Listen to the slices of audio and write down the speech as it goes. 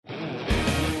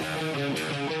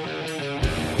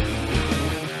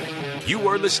You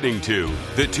are listening to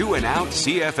the Two and Out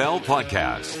CFL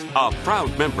podcast, a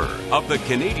proud member of the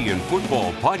Canadian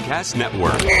Football Podcast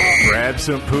Network. Grab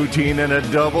some poutine and a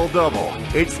double-double.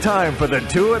 It's time for the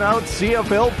Two and Out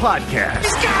CFL podcast.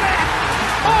 He's got it!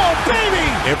 Oh,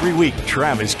 baby! Every week,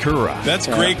 Travis Kura. That's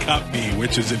Grey Cup me,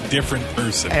 which is a different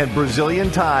person. And Brazilian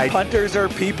Tide. Punters are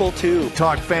people, too.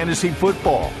 Talk fantasy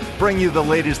football, bring you the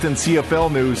latest in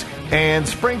CFL news, and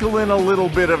sprinkle in a little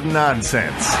bit of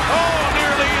nonsense. Oh,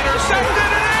 nearly intercepted.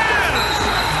 It is!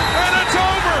 And it's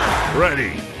over!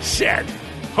 Ready, set,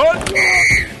 hunt!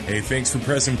 Hey, thanks for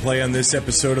pressing play on this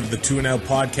episode of the Two and Out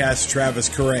podcast. Travis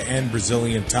Kura and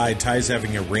Brazilian Tide. Ty's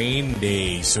having a rain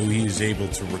day, so he is able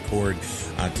to record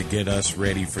to get us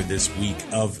ready for this week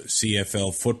of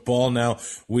CFL football. Now,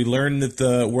 we learned that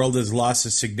the world has lost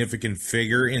a significant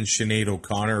figure in Sinead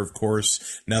O'Connor. Of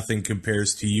course, Nothing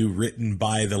Compares to You, written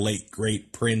by the late,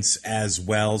 great Prince as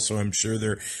well. So I'm sure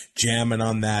they're jamming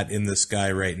on that in the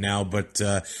sky right now. But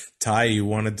Ty, you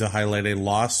wanted to highlight a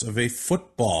loss of a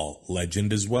football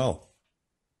legend as well.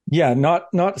 Yeah,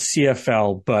 not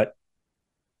CFL, but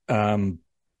I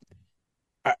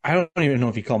don't even know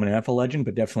if you call him an NFL legend,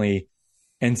 but definitely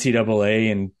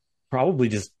NCAA and probably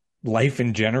just life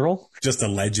in general. Just a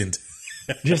legend.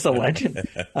 Just a legend.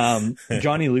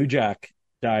 Johnny Lujack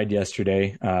died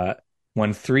yesterday.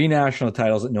 Won 3 national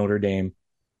titles at Notre Dame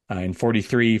in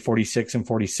 43, 46, and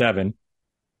 47.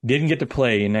 Didn't get to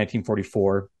play in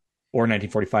 1944 or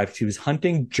 1945 because he was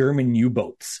hunting German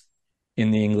U-boats in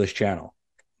the English Channel.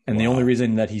 And The only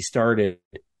reason that he started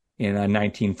in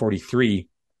 1943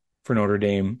 for Notre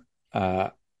Dame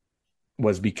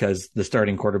was because the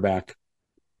starting quarterback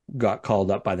got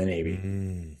called up by the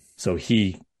Navy. So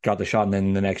he got the shot, and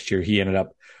then the next year he ended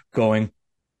up going.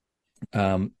 He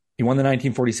won the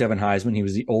 1947 Heisman. He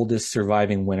was the oldest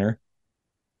surviving winner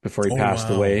before he passed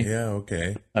away. Yeah,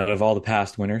 okay. Out of all the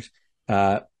past winners.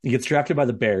 He gets drafted by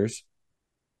the Bears.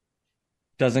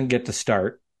 Doesn't get to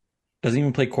start. Doesn't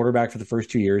even play quarterback for the first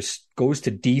 2 years. Goes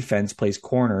to defense, plays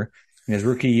corner. In his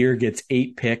rookie year, gets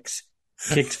 8 picks,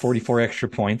 kicks 44 extra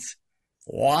points.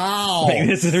 Wow. Like,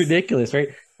 this is ridiculous, right?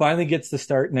 Finally gets to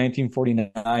start in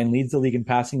 1949, leads the league in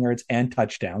passing yards and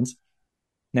touchdowns.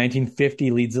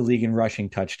 1950 leads the league in rushing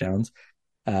touchdowns.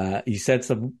 He sets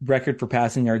the record for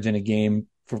passing yards in a game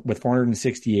with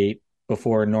 468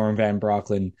 before Norm Van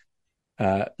Brocklin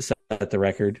set the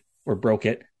record or broke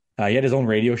it. He had his own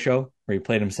radio show where he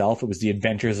played himself. It was The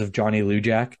Adventures of Johnny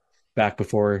Lujack, back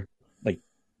before,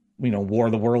 War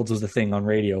of the Worlds was the thing on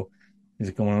radio. He's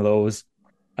like one of those.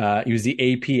 He was the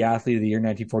AP Athlete of the Year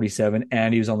 1947,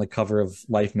 and he was on the cover of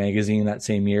Life magazine that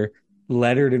same year.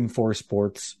 Lettered in 4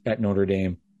 sports at Notre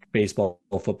Dame: baseball,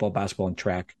 football, basketball, and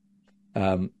track.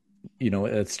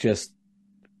 It's just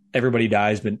everybody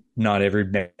dies, but not every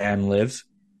man lives.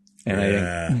 And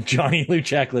I think Johnny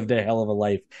Lujack lived a hell of a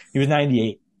life. He was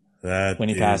 98 when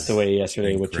he passed away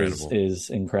yesterday, incredible. Which is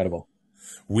incredible.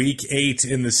 Week 8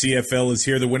 in the CFL is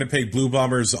here. The Winnipeg Blue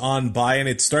Bombers on bye, and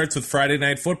it starts with Friday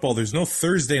Night Football. There's no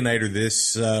Thursday nighter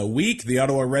this week. The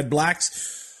Ottawa Red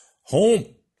Blacks home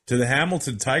to the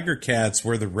Hamilton Tiger Cats,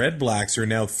 where the Red Blacks are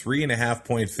now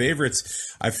 3.5-point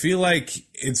favorites. I feel like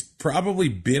it's probably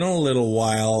been a little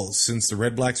while since the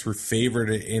Red Blacks were favored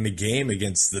in a game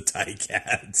against the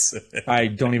Ticats. I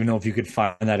don't even know if you could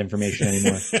find that information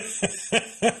anymore.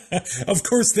 Of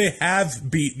course, they have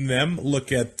beaten them.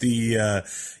 Look at the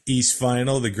East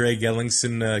Final, the Greg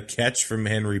Ellingson catch from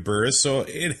Henry Burris. So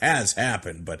it has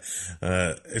happened, but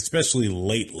especially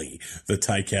lately, the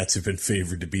Ticats have been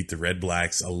favored to beat the Red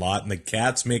Blacks a lot. And the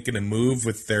Cats making a move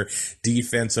with their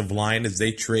defensive line as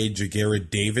they trade Jagarrett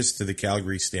Davis to the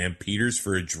Calgary Stampeders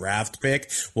for a draft pick.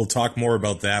 We'll talk more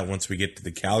about that once we get to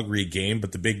the Calgary game.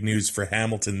 But the big news for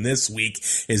Hamilton this week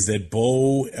is that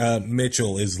Bo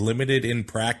Mitchell is limited in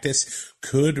practice,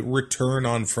 could return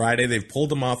on Friday. They've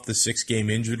pulled him off the 6-game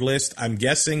injured list. I'm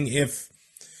guessing if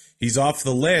he's off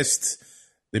the list,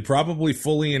 they probably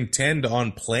fully intend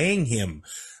on playing him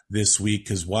this week,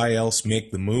 because why else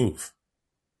make the move?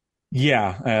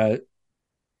 Yeah,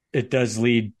 it does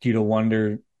lead you to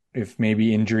wonder if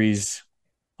maybe injuries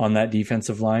on that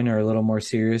defensive line are a little more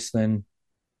serious than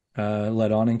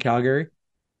let on in Calgary.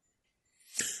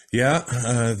 Yeah,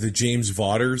 the James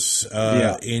Vaughters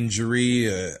injury.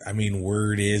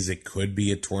 Word is it could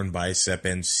be a torn bicep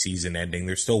and season ending.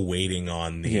 They're still waiting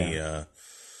on the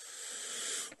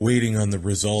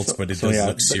results, but it does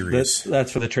look serious.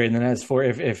 That's for the trade. And then as for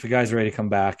if the guy's ready to come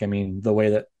back, the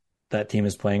way that team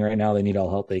is playing right now, they need all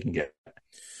help they can get.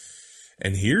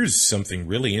 And here's something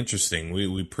really interesting.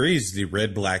 We praised the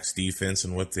Red Blacks defense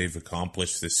and what they've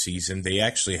accomplished this season. They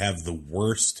actually have the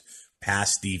worst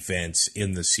pass defense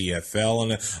in the CFL.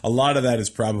 And a lot of that is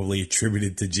probably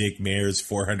attributed to Jake Mayer's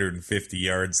 450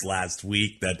 yards last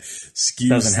week that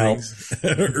skews things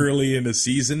early in the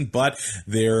season, but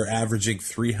they're averaging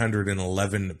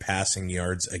 311 passing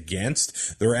yards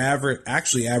against. They're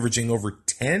actually averaging over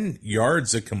 10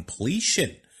 yards a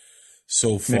completion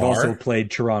so far. They've also played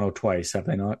Toronto twice, have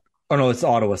they not? Oh, no, it's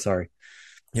Ottawa, sorry.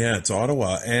 Yeah, it's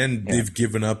Ottawa. And they've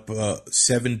given up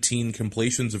 17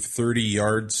 completions of 30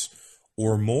 yards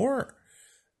or more.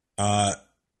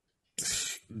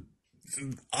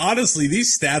 Honestly,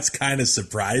 these stats kind of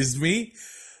surprised me.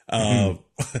 I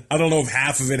don't know if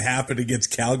half of it happened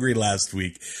against Calgary last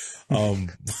week. Maybe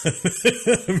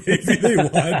they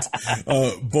want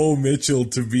Bo Mitchell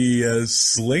to be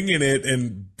slinging it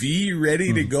and be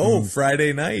ready to go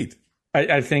Friday night.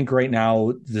 I think right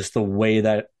now, just the way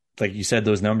that, like you said,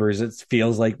 those numbers, it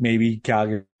feels like maybe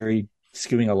Calgary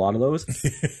skewing a lot of those.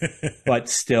 But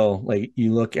still, like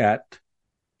you look at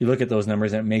those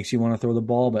numbers and it makes you want to throw the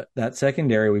ball. But that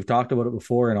secondary, we've talked about it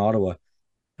before in Ottawa.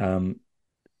 There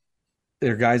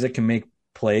are guys that can make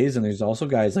plays, and there's also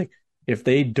guys like if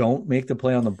they don't make the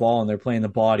play on the ball and they're playing the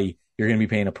body, you're going to be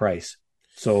paying a price.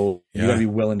 So you got to be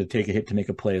willing to take a hit to make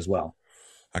a play as well.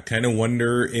 I kind of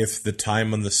wonder if the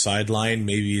time on the sideline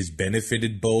maybe has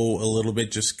benefited Bo a little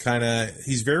bit. Just kind of,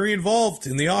 he's very involved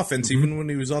in the offense, even when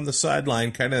he was on the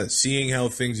sideline, kind of seeing how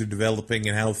things are developing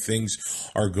and how things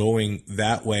are going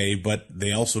that way. But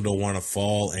they also don't want to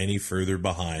fall any further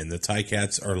behind. The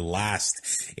Ticats are last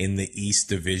in the East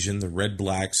Division. The Red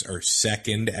Blacks are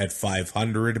second at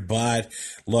 500. But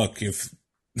look, if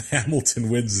Hamilton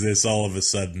wins this, all of a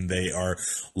sudden they are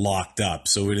locked up.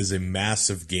 So it is a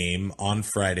massive game on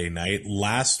Friday night.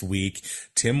 Last week,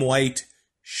 Tim White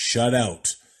shut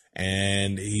out,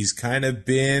 and he's kind of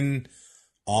been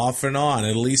off and on,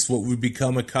 at least what we've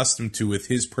become accustomed to with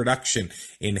his production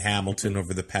in Hamilton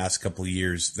over the past couple of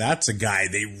years. That's a guy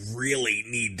they really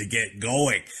need to get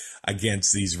going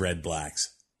against these Red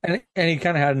Blacks. And he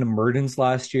kind of had an emergence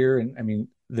last year, and I mean,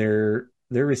 their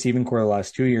receiving core the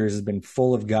last 2 years has been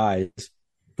full of guys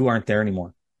who aren't there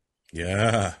anymore.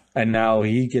 Yeah. And now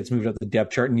he gets moved up the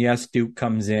depth chart. And yes, Duke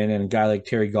comes in, and a guy like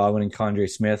Terry Godwin and Condre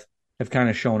Smith have kind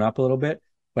of shown up a little bit.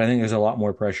 But I think there's a lot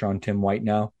more pressure on Tim White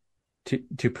now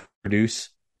to produce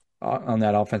on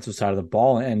that offensive side of the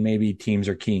ball. And maybe teams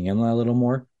are keying in a little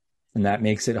more. And that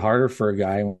makes it harder for a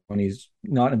guy when he's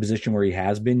not in a position where he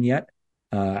has been yet.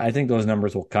 I think those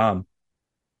numbers will come.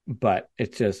 But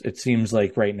it seems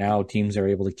like right now teams are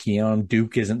able to key on him.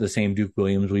 Duke isn't the same Duke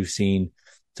Williams we've seen,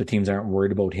 so teams aren't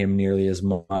worried about him nearly as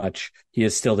much. He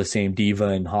is still the same diva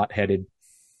and hot-headed,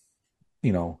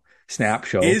 snap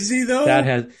show. Is he though? That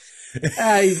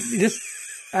has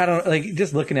I don't like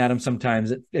just looking at him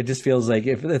sometimes. It just feels like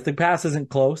if the pass isn't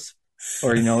close,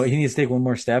 or he needs to take one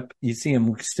more step, you see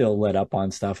him still let up on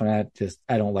stuff, and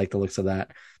I don't like the looks of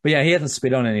that. But yeah, he hasn't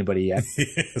spit on anybody yet,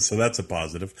 so that's a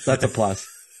positive. That's a plus.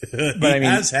 But he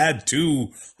has had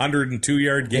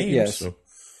 202-yard games. Yes. So.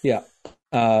 Yeah.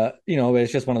 But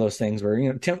it's just one of those things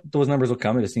where, those numbers will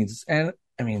come. It just needs, and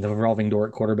I mean, the revolving door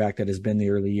at quarterback that has been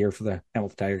the early year for the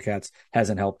Hamilton Tiger Cats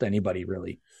hasn't helped anybody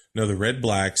really. No, the Red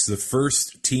Blacks, the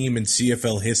first team in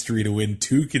CFL history to win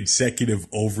 2 consecutive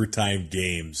overtime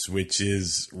games, which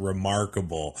is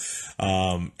remarkable.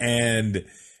 And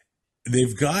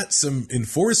they've got some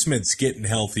enforcements getting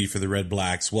healthy for the Red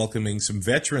Blacks, welcoming some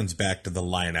veterans back to the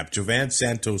lineup. Jovan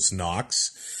Santos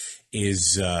Knox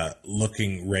is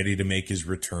looking ready to make his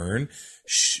return.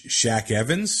 Shaq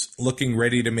Evans looking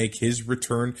ready to make his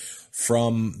return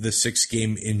from the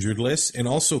 6-game injured list. And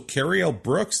also Cariel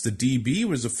Brooks, the DB,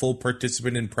 was a full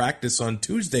participant in practice on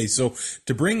Tuesday. So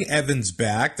to bring Evans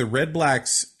back, the Red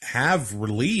Blacks have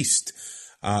released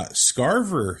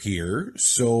Scarver here.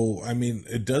 So, I mean,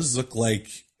 it does look like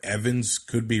Evans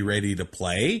could be ready to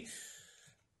play.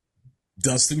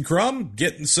 Dustin Crum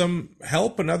getting some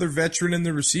help, another veteran in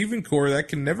the receiving core. That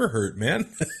can never hurt, man.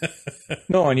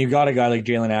 No, and you've got a guy like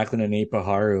Jalen Acklin and Nate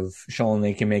Pahar who've shown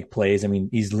they can make plays. I mean,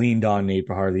 he's leaned on Nate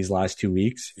Pahar these last 2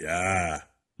 weeks. Yeah.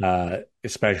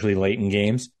 Especially late in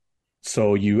games.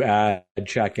 So you add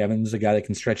Shaq Evans, a guy that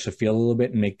can stretch the field a little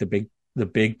bit and make the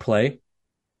big play.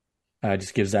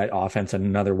 Just gives that offense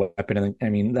another weapon. And I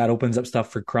mean, that opens up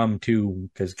stuff for Crum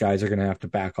too, because guys are going to have to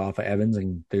back off of Evans,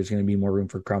 and there's going to be more room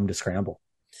for Crum to scramble.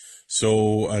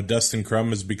 So Dustin Crum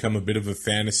has become a bit of a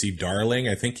fantasy darling.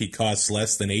 I think he costs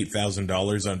less than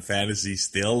 $8,000 on fantasy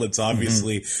still. It's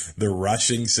obviously the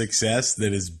rushing success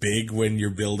that is big when you're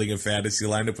building a fantasy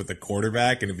lineup with a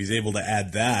quarterback, and if he's able to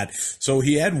add that. So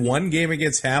he had one game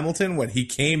against Hamilton. He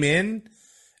came in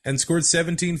and scored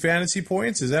 17 fantasy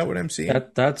points? Is that what I'm seeing?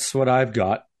 That's what I've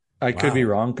got. I could be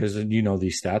wrong because you know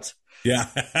these stats. Yeah,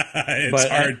 it's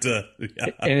hard to.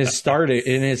 Yeah. In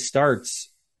his starts,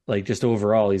 like just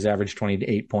overall, he's averaged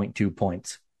 28.2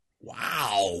 points.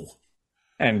 Wow.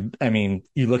 And I mean,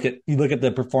 you look at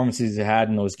the performances he had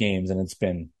in those games, and it's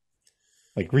been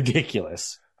like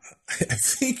ridiculous. I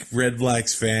think Red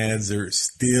Blacks fans are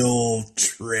still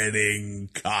treading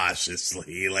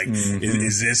cautiously. Like,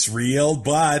 is this real?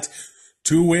 But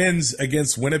 2 wins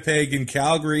against Winnipeg and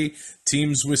Calgary,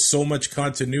 teams with so much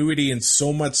continuity and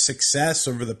so much success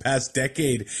over the past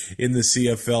decade in the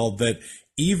CFL, that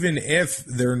even if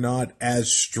they're not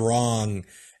as strong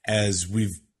as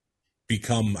we've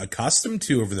become accustomed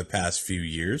to over the past few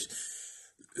years,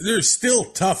 there's still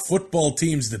tough football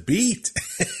teams to beat.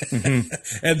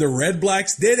 And the Red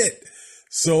Blacks did it.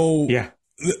 So yeah,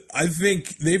 I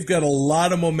think they've got a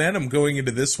lot of momentum going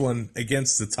into this one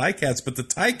against the Ticats, but the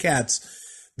Ticats,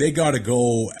 they got to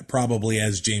go probably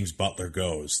as James Butler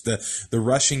goes. The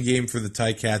rushing game for the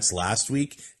Ticats last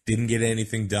week didn't get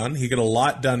anything done. He got a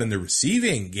lot done in the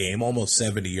receiving game, almost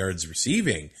 70 yards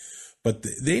receiving, but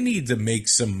they need to make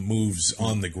some moves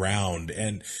on the ground.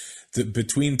 And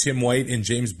between Tim White and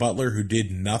James Butler, who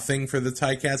did nothing for the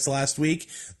Ticats last week,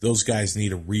 those guys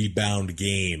need a rebound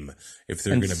game if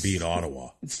they're going to beat Ottawa.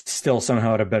 Still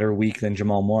somehow had a better week than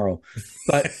Jamal Morrow.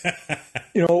 But,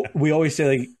 we always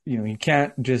say, like, you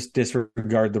can't just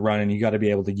disregard the run, and you got to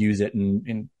be able to use it,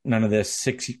 and none of this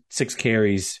six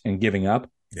carries and giving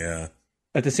up. Yeah.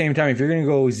 At the same time, if you're going to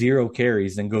go 0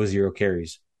 carries, then go 0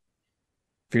 carries.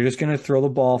 If you're just going to throw the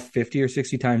ball 50 or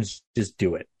 60 times, just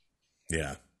do it.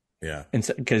 Yeah. Yeah. And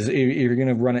because you're going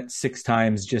to run it 6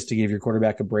 times just to give your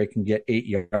quarterback a break and get 8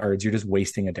 yards, you're just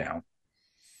wasting a down,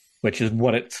 which is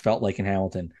what it's felt like in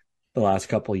Hamilton the last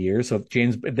couple of years. So if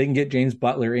they can get James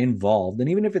Butler involved, and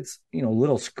even if it's,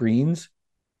 little screens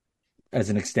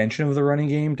as an extension of the running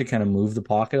game to kind of move the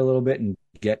pocket a little bit and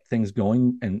get things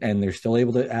going, and they're still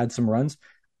able to add some runs,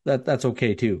 that's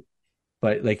okay too.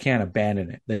 But they can't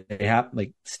abandon it. They have,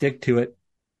 stick to it.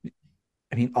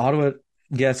 I mean, Ottawa,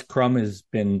 yes, Crum has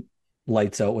been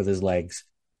lights out with his legs.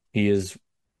 He is,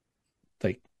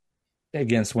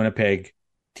 against Winnipeg,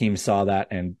 teams saw that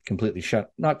and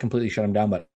not completely shut him down,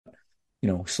 but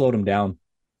slowed him down.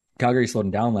 Calgary slowed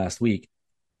him down last week,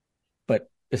 but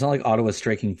it's not like Ottawa's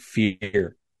striking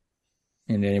fear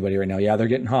into anybody right now. Yeah, they're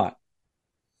getting hot,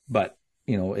 but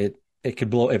it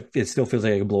could blow. It still feels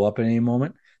like it could blow up at any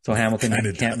moment. So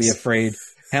Hamilton can't be afraid.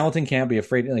 Hamilton can't be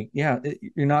afraid.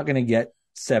 You're not going to get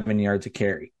 7 yards a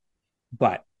carry,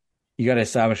 but you got to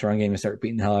establish a run game and start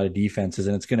beating the hell out of defenses,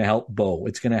 and it's going to help Bo.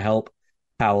 It's going to help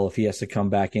Powell if he has to come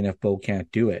back in if Bo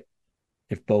can't do it.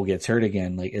 If Bo gets hurt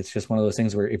again, it's just one of those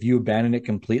things where if you abandon it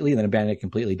completely, then abandon it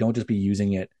completely. Don't just be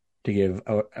using it to give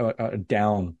a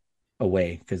down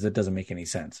away, because it doesn't make any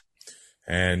sense.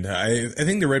 And I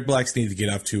think the Red Blacks need to get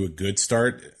off to a good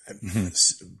start.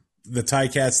 The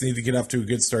Ticats need to get off to a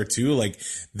good start too.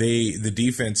 The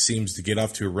defense seems to get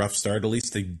off to a rough start. At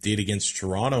least they did against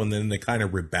Toronto, and then they kind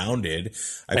of rebounded.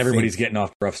 Everybody's getting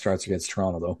off rough starts against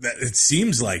Toronto, though. It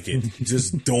seems like it.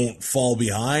 Just don't fall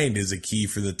behind is a key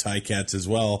for the Ticats as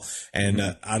well. And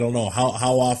I don't know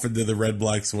how often do the Red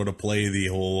Blacks want to play the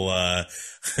whole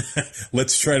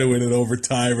let's try to win it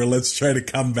overtime, or let's try to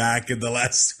come back in the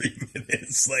last 3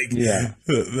 minutes.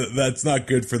 That's not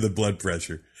good for the blood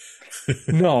pressure.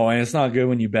 No, and it's not good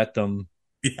when you bet them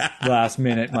last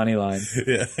minute money line.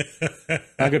 Yeah.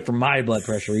 Not good for my blood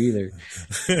pressure either.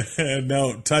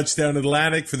 No, touchdown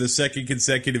Atlantic for the second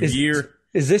consecutive year.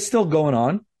 Is this still going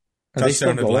on? Are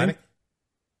touchdown Atlantic?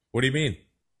 What do you mean?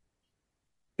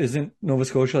 Isn't Nova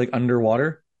Scotia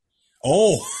underwater?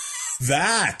 Oh,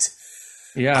 that.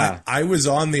 Yeah. I was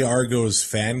on the Argos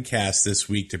fan cast this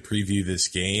week to preview this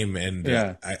game, and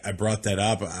I brought that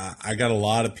up. I got a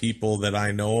lot of people that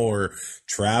I know are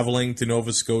traveling to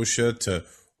Nova Scotia to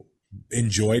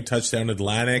enjoy Touchdown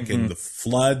Atlantic and the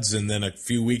floods, and then a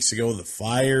few weeks ago, the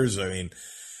fires. I mean,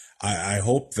 I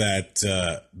hope that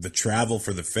the travel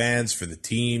for the fans, for the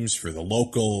teams, for the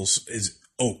locals is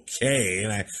okay,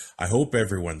 and I hope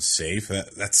everyone's safe.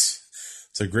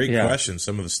 It's a great question.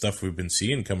 Some of the stuff we've been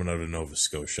seeing coming out of Nova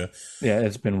Scotia. Yeah,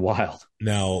 it's been wild.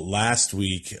 Now, last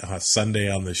week, Sunday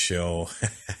on the show,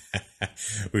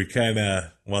 we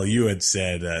you had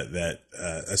said that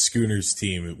a Schooners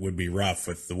team would be rough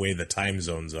with the way the time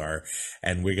zones are.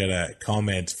 And we got a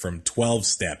comment from 12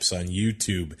 Steps on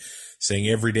YouTube saying,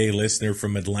 everyday listener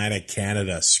from Atlantic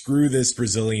Canada, screw this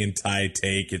Brazilian tie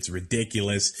take. It's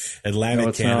ridiculous.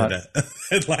 Atlantic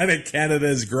Canada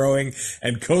is growing,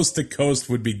 and coast to coast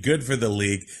would be good for the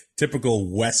league.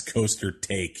 Typical West Coaster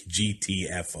take,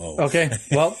 GTFO. Okay,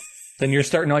 well, then you're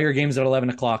starting all your games at 11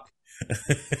 o'clock.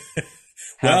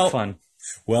 Have fun.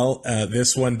 Well,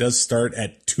 this one does start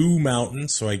at 2 Mountain,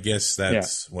 so I guess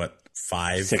that's,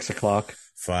 5? 6 o'clock.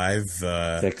 5?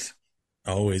 6.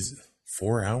 Oh, is it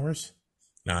 4 hours?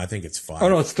 No, I think it's 5. Oh,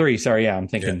 no, it's 3. Sorry, I'm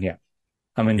thinking,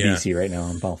 I'm in DC right now.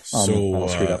 I'm all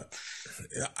screwed up.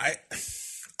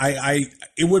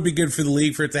 It would be good for the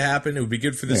league for it to happen. It would be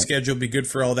good for the schedule, be good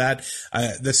for all that.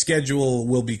 The schedule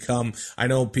will become, I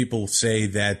know people say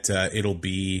that it'll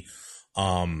be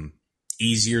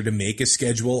easier to make a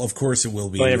schedule. Of course it will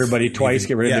be. Play everybody twice,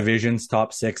 get rid of divisions,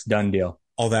 top 6, done deal.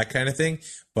 All that kind of thing.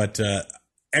 But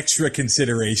extra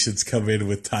considerations come in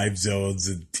with time zones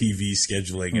and TV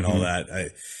scheduling and all that.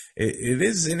 It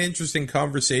is an interesting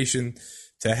conversation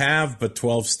to have, but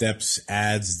 12 Steps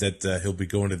adds that he'll be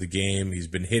going to the game. He's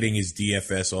been hitting his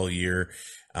DFS all year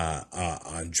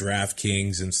on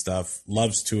DraftKings and stuff.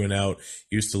 Loves 2 and Out.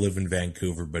 Used to live in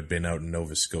Vancouver, but been out in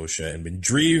Nova Scotia and been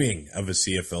dreaming of a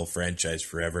CFL franchise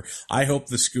forever. I hope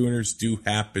the Schooners do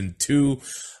happen too.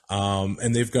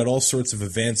 And they've got all sorts of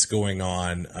events going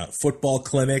on. Football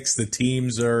clinics. The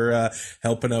teams are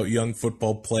helping out young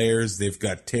football players. They've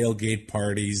got tailgate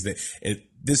parties.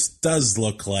 This does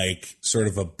look like sort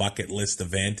of a bucket list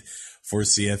event for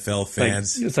CFL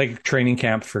fans. It's like training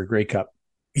camp for Grey Cup.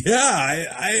 Yeah,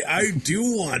 I do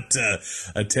want to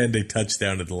attend a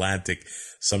Touchdown Atlantic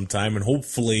sometime, and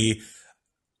hopefully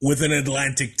with an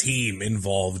Atlantic team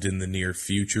involved in the near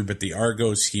future. But the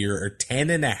Argos here are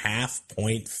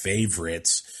 10.5-point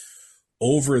favorites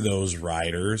over those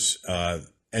Riders,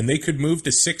 and they could move to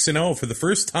 6-0 for the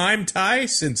first time, Ty,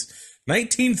 since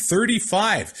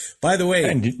 1935. By the way,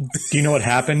 and do you know what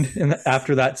happened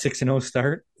after that 6-0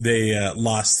 start? They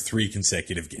lost 3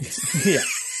 consecutive games. Yeah.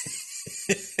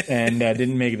 And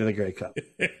didn't make it to the Grey Cup.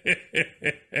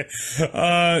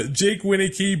 Jake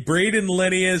Wieneke, Braden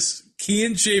Lenius,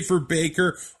 Kian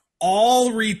Schaefer-Baker,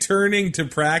 all returning to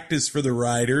practice for the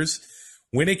Riders.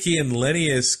 Wieneke and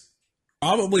Lenius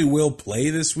probably will play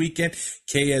this weekend.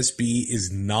 KSB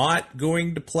is not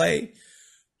going to play,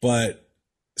 but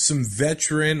some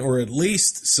veteran or at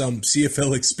least some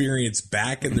CFL experience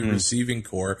back in the receiving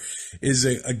core is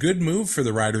a good move for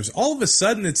the Riders. All of a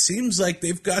sudden, it seems like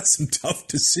they've got some tough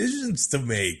decisions to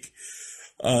make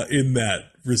in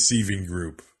that receiving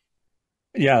group.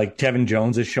 Yeah, like Tevin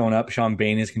Jones has shown up. Sean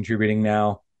Bain is contributing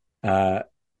now. A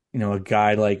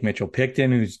guy like Mitchell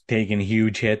Picton who's taken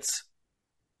huge hits.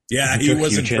 Yeah, he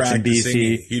wasn't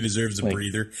practicing. He deserves a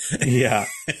breather. Yeah.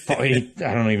 I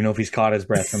don't even know if he's caught his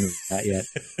breath from that yet.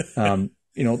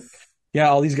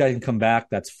 All these guys can come back.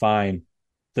 That's fine.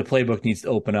 The playbook needs to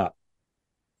open up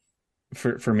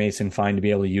for Mason Fine to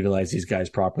be able to utilize these guys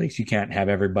properly. So you can't have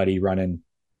everybody running.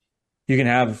 You can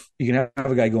have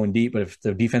a guy going deep, but if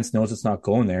the defense knows it's not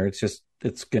going there,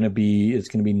 it's gonna be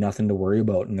nothing to worry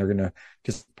about, and they're gonna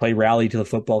just play rally to the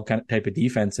football kind of type of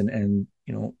defense and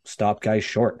stop guys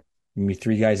short. Maybe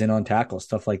 3 guys in on tackle,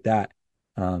 stuff like that.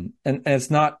 And it's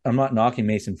not. I'm not knocking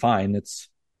Mason Fine. It's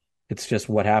just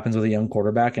what happens with a young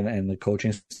quarterback, and the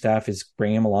coaching staff is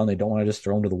bringing him along. They don't want to just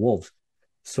throw him to the wolves.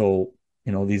 So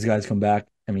these guys come back.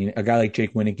 I mean, a guy like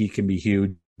Jake Wieneke can be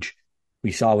huge.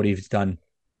 We saw what he's done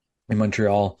in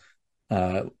Montreal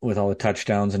with all the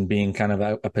touchdowns and being kind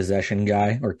of a possession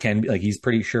guy, or can be, like, he's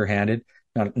pretty sure-handed.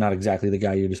 Not exactly the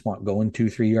guy you just want going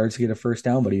 2-3 yards to get a first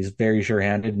down, but he's very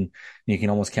sure-handed, and you can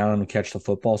almost count on him to catch the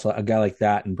football. So a guy like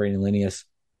that and Braden Lenius,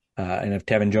 and if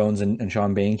Tevin Jones and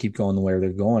Sean Bain keep going the way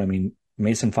they're going, I mean,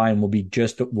 Mason Fine will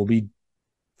be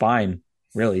fine,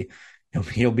 really.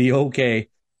 He'll be okay,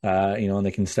 and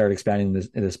they can start expanding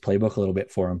this playbook a little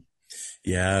bit for him.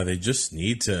 Yeah, they just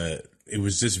need to. It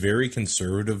was just very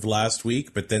conservative last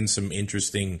week, but then some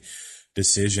interesting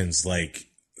decisions, like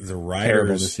the Riders.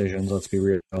 Terrible decisions, let's be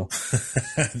real.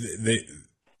 They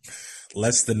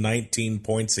less than 19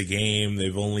 points a game.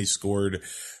 They've only scored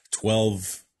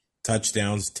 12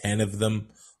 touchdowns, 10 of them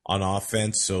on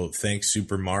offense. So thanks,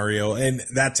 Super Mario. And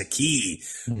that's a key.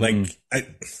 Mm-hmm.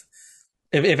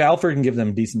 If Alfred can give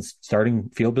them decent starting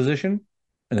field position,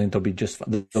 I think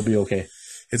they'll be okay.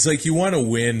 It's like you want to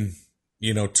win,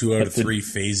 2 out of 3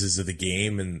 phases of the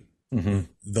game. And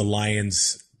the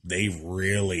Lions, they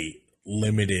really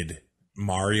limited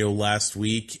Mario last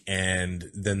week.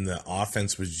 And then the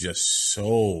offense was just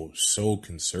so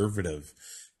conservative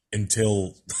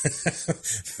until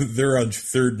they're on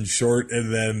 3rd and short,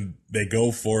 and then they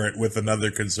go for it with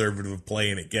another conservative play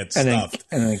and it gets stuffed.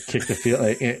 And then kick the field.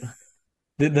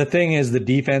 The thing is, the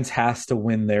defense has to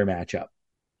win their matchup,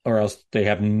 or else they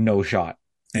have no shot.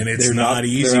 And it's not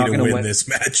easy to win this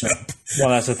matchup. Well,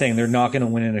 that's the thing. They're not going to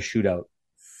win in a shootout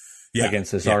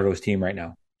against this Argos team right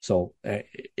now. So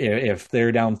if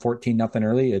they're down 14-0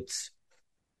 early,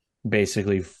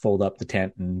 basically fold up the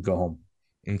tent and go home.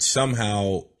 And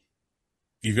somehow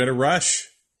you got to rush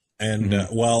and,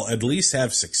 at least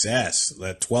have success.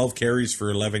 That 12 carries for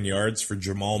 11 yards for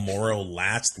Jamal Morrow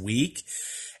last week.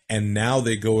 And now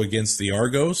they go against the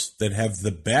Argos that have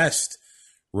the best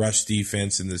rush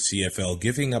defense in the CFL,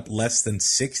 giving up less than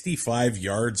 65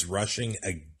 yards rushing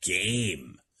a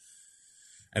game.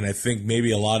 And I think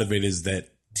maybe a lot of it is that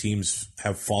teams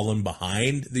have fallen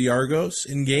behind the Argos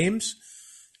in games,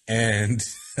 and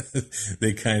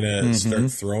they kind of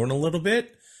start throwing a little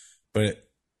bit. But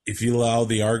if you allow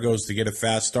the Argos to get a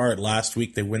fast start, last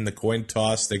week they win the coin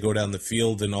toss, they go down the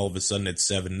field, and all of a sudden it's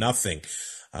 7-0.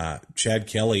 Chad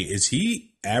Kelly, is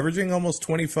he averaging almost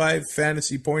 25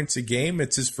 fantasy points a game?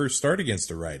 It's his first start against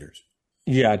the Riders.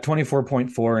 Yeah,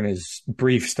 24.4 in his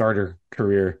brief starter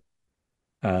career.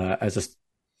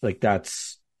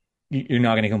 That's, you're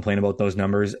not going to complain about those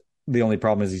numbers. The only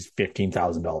problem is he's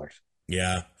 $15,000.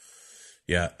 Yeah.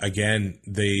 Yeah. Again,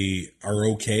 they are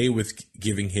okay with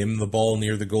giving him the ball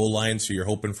near the goal line, so you're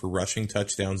hoping for rushing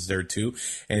touchdowns there too.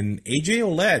 And AJ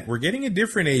Ouellette, we're getting a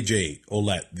different AJ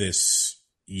Ouellette this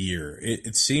year.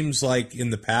 It seems like in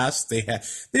the past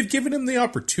they've given him the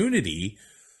opportunity,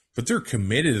 but they're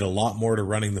committed a lot more to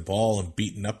running the ball and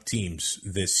beating up teams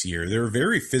this year. They're a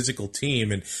very physical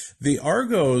team, and the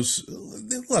Argos,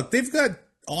 look, they've got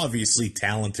obviously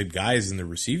talented guys in the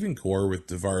receiving core with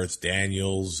Devaris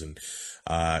Daniels and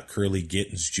Curly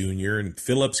Gittins Jr., and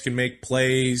Phillips can make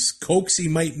plays. Coxie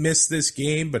might miss this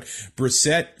game, but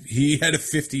Brissett, he had a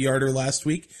 50-yarder last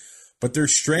week. But their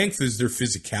strength is their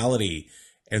physicality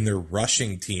and their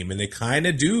rushing team, and they kind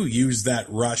of do use that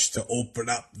rush to open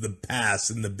up the pass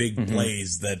and the big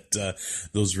plays that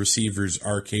those receivers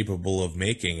are capable of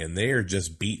making, and they are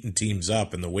just beating teams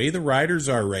up. And the way the Riders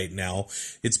are right now,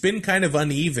 it's been kind of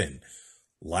uneven.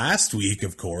 Last week,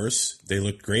 of course, they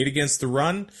looked great against the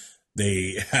run.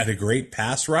 They had a great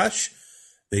pass rush.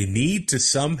 They need to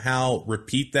somehow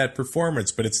repeat that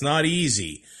performance, but it's not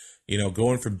easy. You know,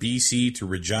 going from BC to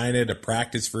Regina to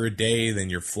practice for a day, then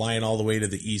you're flying all the way to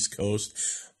the East Coast.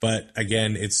 But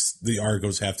again, it's the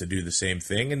Argos have to do the same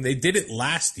thing, and they did it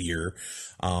last year.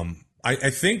 I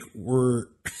think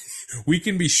we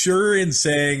can be sure in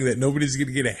saying that nobody's going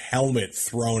to get a helmet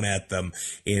thrown at them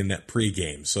in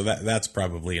pregame. So that's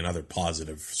probably another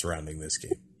positive surrounding this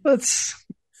game. Let's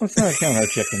not count our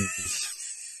chickens.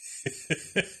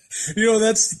 You know,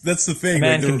 that's the thing. A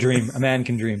man can dream. A man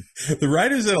can dream. The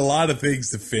Riders had a lot of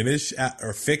things to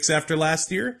fix after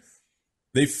last year.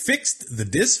 They fixed the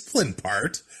discipline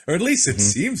part, or at least it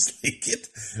seems like it,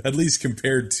 at least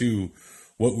compared to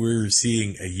what we were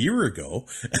seeing a year ago.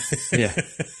 Yeah.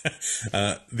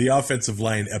 The offensive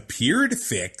line appeared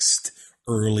fixed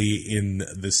early in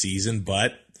the season,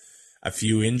 but a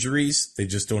few injuries. They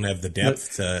just don't have the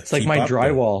depth to It's like my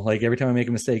drywall. Like every time I make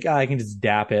a mistake, I can just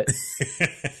dap it.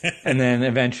 And then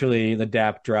eventually the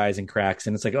dap dries and cracks.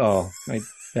 And it's like,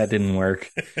 that didn't work.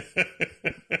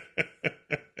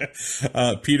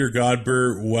 Peter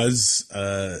Godber was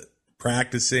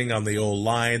practicing on the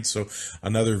O-line. So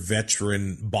another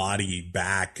veteran body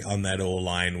back on that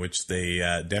O-line, which they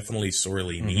definitely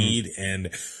sorely need. And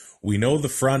we know the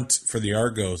front for the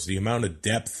Argos, the amount of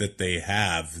depth that they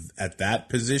have at that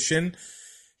position,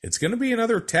 it's going to be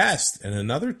another test, and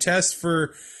another test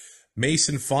for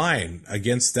Mason Fine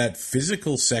against that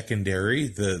physical secondary,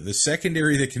 the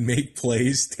secondary that can make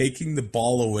plays, taking the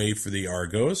ball away for the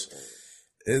Argos.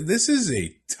 This is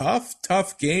a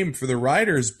tough game for the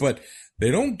Riders, but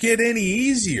they don't get any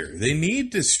easier. They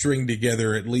need to string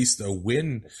together at least a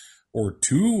win or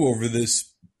two over this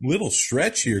little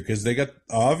stretch here, because they got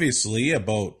obviously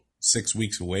about 6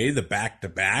 weeks away, the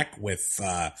back-to-back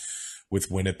with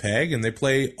Winnipeg, and they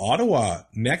play Ottawa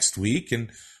next week and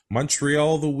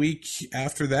Montreal the week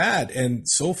after that. And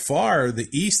so far, the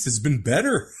East has been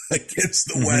better against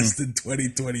the West in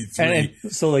 2023.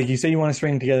 And so, like you say, you want to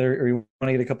string together, or you want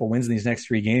to get a couple wins in these next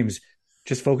 3 games.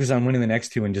 Just focus on winning the next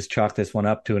 2 and just chalk this one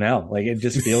up to an L. Like, it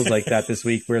just feels like that this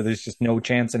week, where there's just no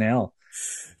chance in hell.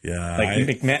 Yeah,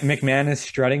 like McMahon is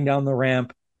strutting down the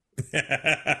ramp.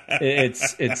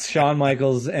 It's Shawn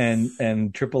Michaels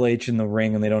and Triple H in the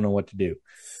ring, and they don't know what to do.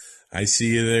 I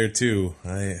see you there too.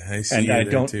 I see you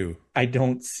there too. I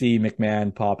don't see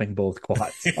McMahon popping both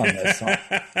quads on this song.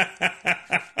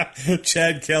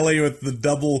 Chad Kelly with the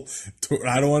double.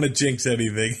 I don't want to jinx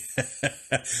anything.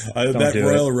 That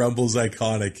Royal Rumble's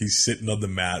iconic. He's sitting on the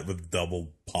mat with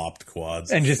double popped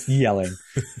quads and just yelling.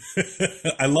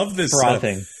 I love this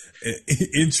frothing.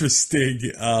 Interesting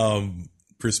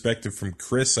perspective from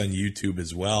Chris on YouTube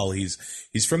as well. He's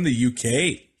from the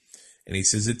UK, And he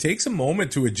says it takes a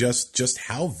moment to adjust just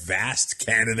how vast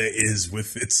Canada is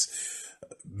with its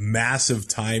massive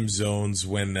time zones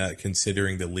when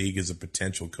considering the league as a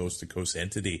potential coast-to-coast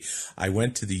entity. I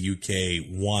went to the UK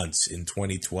once in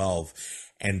 2012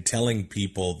 and telling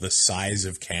people the size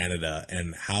of Canada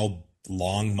and how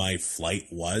long my flight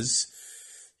was,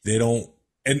 they don't.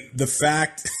 And the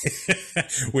fact,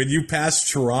 when you pass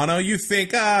Toronto, you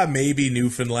think, maybe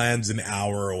Newfoundland's an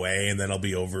hour away and then I'll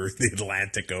be over the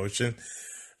Atlantic Ocean.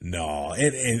 No,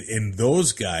 and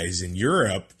those guys in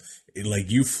Europe, like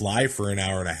you fly for an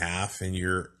hour and a half and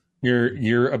you're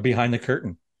behind the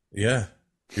curtain. Yeah,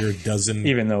 you're a dozen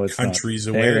even though it's countries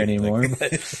not away there anymore. Like,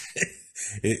 but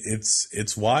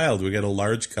it's wild. We got a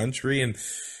large country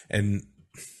and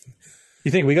you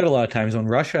think we got a lot of time zone.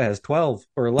 Russia has 12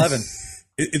 or 11.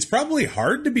 It's probably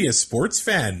hard to be a sports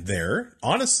fan there,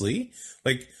 honestly.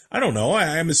 Like, I don't know.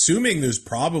 I'm assuming there's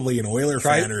probably an Oiler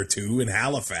fan or two in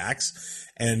Halifax,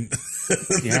 and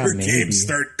their games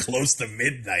start close to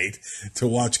midnight to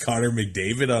watch Connor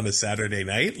McDavid on a Saturday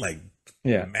night. Like,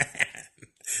 man,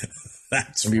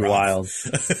 that's be wild.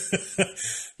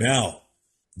 Now,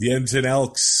 the Edmonton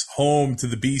Elks home to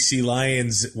the BC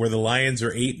Lions, where the Lions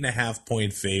are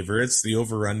 8.5-point favorites. The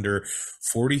over-under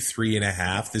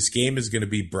 43.5. This game is going to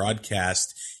be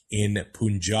broadcast in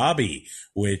Punjabi,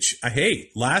 which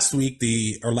last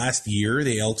year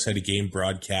the Elks had a game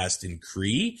broadcast in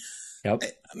Cree. Yep.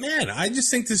 Man, I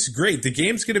just think this is great. The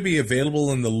game's going to be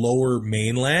available in the Lower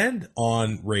Mainland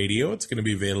on radio. It's going to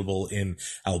be available in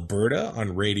Alberta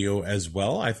on radio as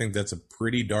well. I think that's a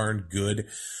pretty darn good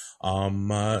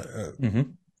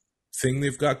thing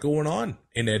they've got going on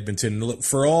in Edmonton. Look,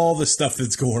 for all the stuff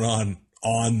that's going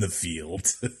on the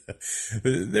field,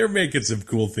 they're making some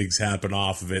cool things happen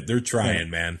off of it. They're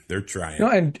trying, man. They're trying. No,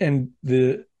 and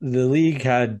the league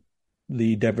had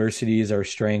the diversities or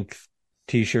strength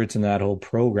T-shirts and that whole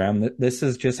program. This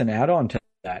is just an add-on to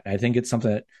that. I think it's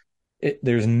something that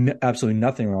there's absolutely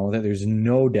nothing wrong with it. There's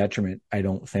no detriment, I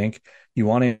don't think. You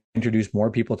want to introduce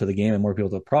more people to the game and more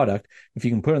people to the product. If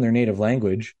you can put it in their native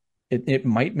language, it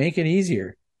might make it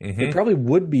easier. Mm-hmm. It probably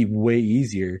would be way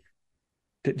easier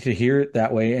to hear it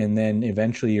that way, and then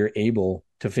eventually you're able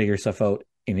to figure stuff out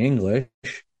in English.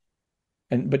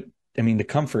 But I mean, the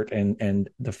comfort and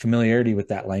the familiarity with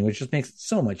that language just makes it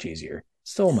so much easier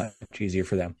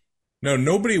for them. No,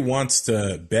 nobody wants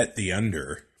to bet the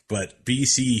under, but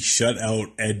BC shut out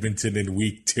Edmonton in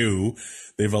week 2.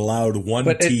 They've allowed one TD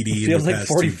in the past 2 games. It feels like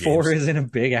 44 isn't a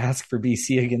big ask for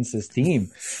BC against this team.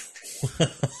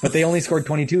 But they only scored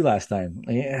 22 last time.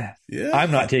 Yeah. I'm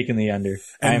not taking the under.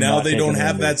 And now they don't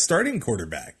have that starting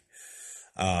quarterback.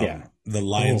 The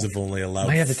Lions have only allowed...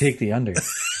 I have to take the under.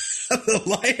 The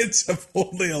Lions have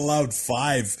only allowed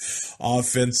 5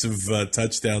 offensive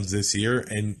touchdowns this year.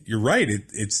 And you're right.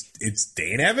 It's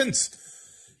Dane Evans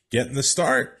getting the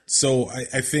start. So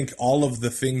I think all of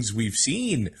the things we've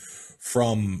seen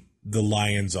from the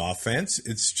Lions offense,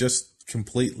 it's just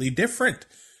completely different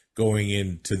going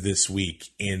into this week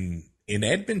in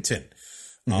Edmonton.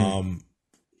 Mm-hmm.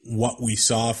 What we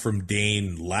saw from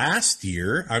Dane last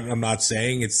year, I'm not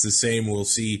saying it's the same we'll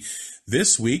see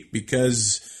this week,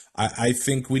 because I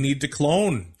think we need to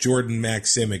clone Jordan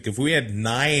Maximic. If we had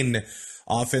 9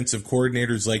 offensive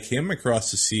coordinators like him across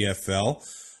the CFL,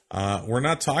 we're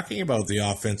not talking about the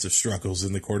offensive struggles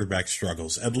and the quarterback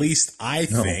struggles. At least I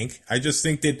think. I just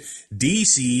think that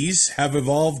DCs have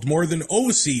evolved more than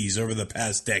OCs over the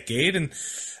past decade. And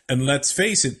let's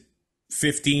face it,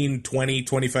 15, 20,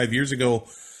 25 years ago,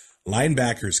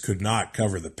 linebackers could not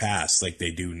cover the pass like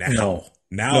they do now.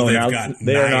 Now they are not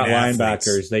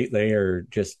linebackers. They are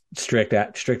just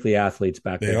strictly athletes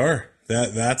back there. They are.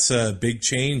 That's a big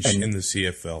change in the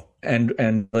CFL.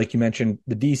 And like you mentioned,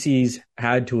 the DCs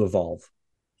had to evolve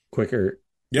quicker.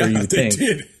 Yeah, they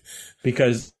did.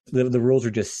 Because the rules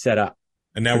are just set up.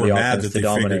 And now we're mad that they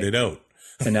figured it out.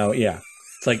 And now,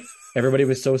 it's like everybody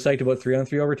was so psyched about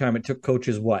 3-on-3 overtime. It took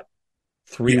coaches,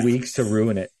 3 weeks to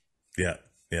ruin it. Yeah.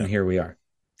 And here we are.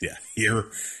 Yeah,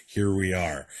 here we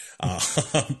are.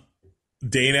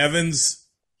 Dane Evans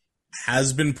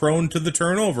has been prone to the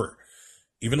turnover.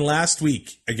 Even last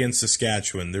week against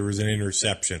Saskatchewan, there was an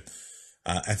interception.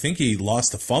 I think he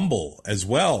lost a fumble as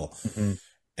well. Mm-hmm.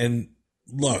 And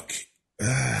look,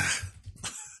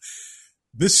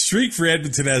 this streak for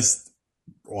Edmonton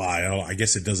I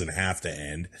guess it doesn't have to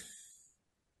end.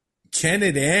 Can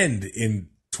it end in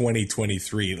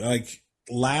 2023? Like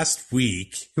last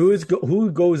week, who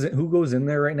goes in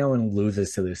there right now and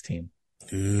loses to this team?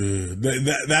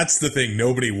 That's the thing.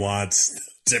 Nobody wants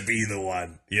to be the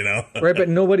one, Right, but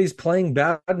nobody's playing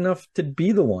bad enough to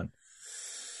be the one.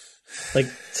 Like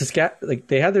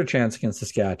they had their chance against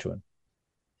Saskatchewan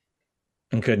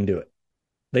and couldn't do it.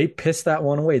 They pissed that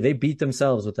one away. They beat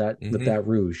themselves with that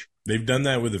Rouge. They've done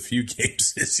that with a few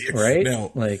games this year, right?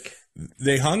 Now, like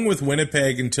they hung with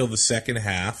Winnipeg until the second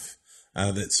half,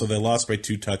 so they lost by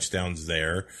 2 touchdowns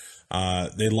there.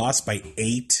 They lost by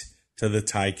 8 to the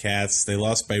Ticats. They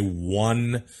lost by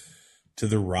 1 to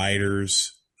the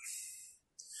Riders.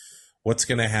 What's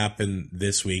going to happen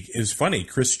this week? It was funny.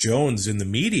 Chris Jones in the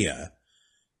media,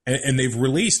 and they've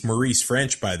released Maurice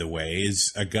French, by the way,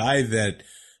 is a guy that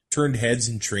turned heads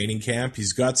in training camp.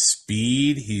 He's got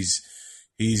speed. He's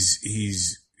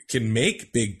can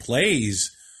make big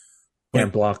plays.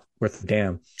 Can't block worth a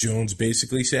damn. Jones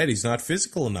basically said he's not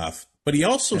physical enough. But he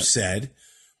also said,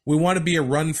 we want to be a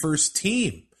run-first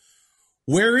team.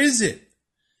 Where is it?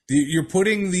 You're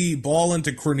putting the ball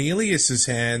into Cornelius's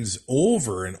hands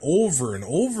over and over and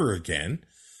over again,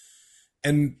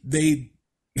 and they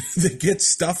get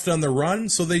stuffed on the run,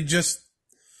 so they just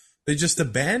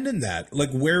abandon that.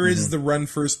 Like, where is the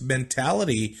run-first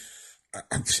mentality?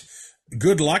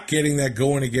 Good luck getting that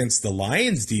going against the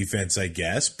Lions defense, I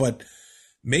guess, but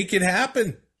make it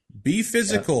happen. Be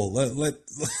physical. Yeah.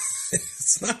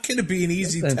 It's not going to be an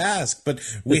easy task, but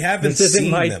we haven't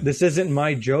seen them. This isn't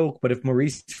my joke, but if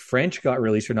Maurice French got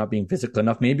released for not being physical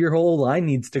enough, maybe your whole line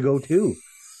needs to go too.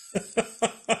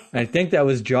 I think that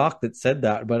was Jock that said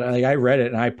that, but I read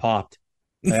it and I popped.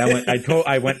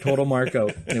 I went total Marco.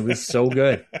 It was so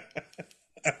good.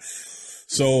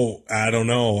 So I don't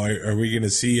know. Are we going to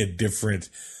see a different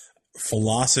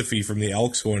philosophy from the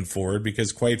Elks going forward?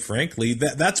 Because quite frankly,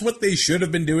 that's what they should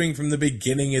have been doing from the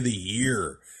beginning of the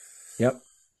year. Yep.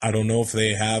 I don't know if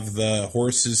they have the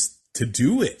horses to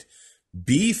do it.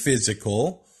 Be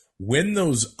physical, win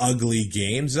those ugly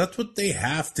games. That's what they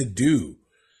have to do.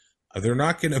 They're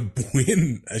not going to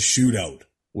win a shootout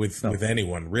with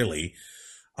anyone, really.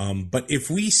 But if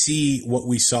we see what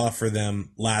we saw for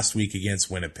them last week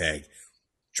against Winnipeg,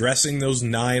 dressing those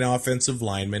 9 offensive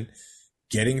linemen,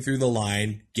 getting through the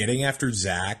line, getting after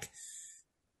Zach,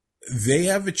 they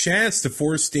have a chance to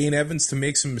force Dane Evans to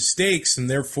make some mistakes and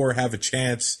therefore have a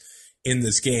chance in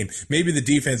this game. Maybe the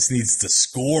defense needs to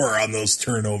score on those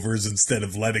turnovers instead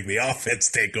of letting the offense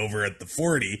take over at the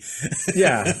 40.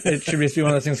 Yeah, it should just be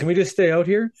one of those things. Can we just stay out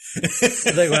here?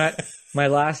 Like my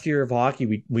last year of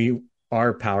hockey,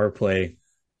 our power play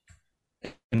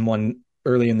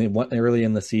early in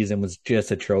the season was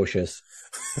just atrocious.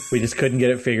 We just couldn't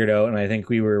get it figured out, and I think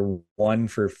we were 1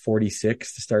 for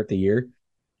 46 to start the year.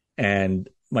 And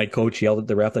my coach yelled at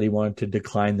the ref that he wanted to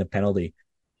decline the penalty.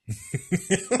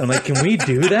 I'm like, can we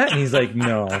do that? And he's like,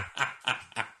 no.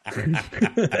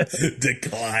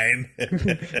 Decline.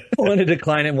 I want to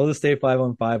decline it. We'll just stay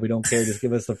 5-on-5. We don't care. Just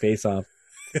give us the face-off.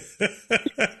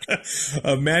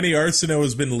 Manny Arsenault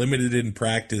has been limited in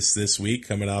practice this week,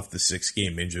 coming off the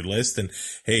 6-game injured list. And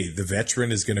hey, the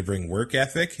veteran is going to bring work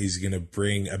ethic. He's going to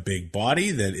bring a big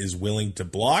body that is willing to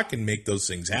block and make those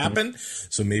things happen.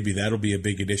 So maybe that'll be a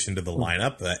big addition to the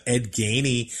lineup. Ed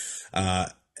Gainey,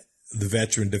 the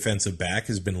veteran defensive back,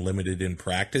 has been limited in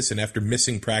practice. And after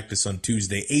missing practice on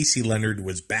Tuesday, AC Leonard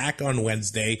was back on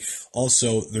Wednesday.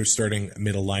 Also, they're starting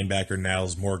middle linebacker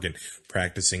Niles Morgan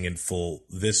practicing in full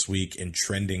this week and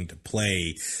trending to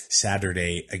play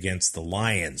Saturday against the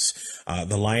Lions.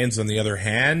 The Lions, on the other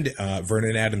hand,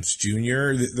 Vernon Adams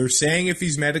Jr., they're saying if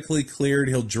he's medically cleared,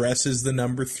 he'll dress as the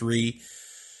number 3.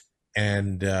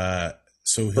 And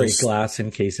so he'll break glass in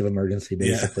case of emergency,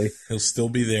 basically. Yeah, he'll still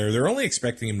be there. They're only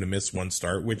expecting him to miss 1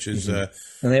 start, which is and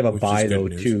they have a bye though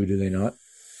too, do they not?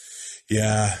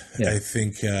 Yeah. I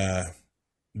think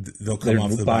they'll come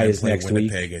off the bye and play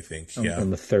Winnipeg, I think. On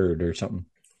the 3rd or something.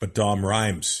 But Dom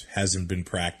Rhymes hasn't been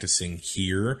practicing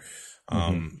here.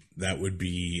 That would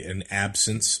be an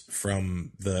absence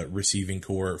from the receiving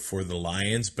corps for the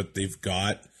Lions, but they've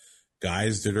got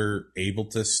guys that are able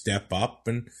to step up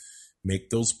and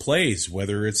make those plays,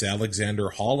 whether it's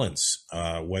Alexander Hollins,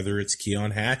 whether it's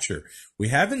Keon Hatcher. We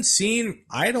haven't seen,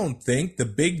 I don't think, the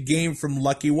big game from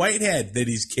Lucky Whitehead that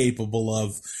he's capable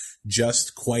of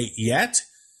just quite yet.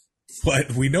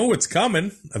 But we know it's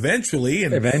coming eventually.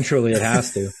 And eventually it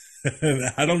has to.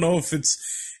 I don't know if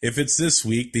it's this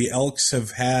week. The Elks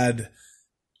have had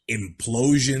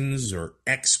implosions or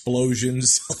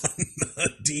explosions on the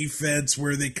defense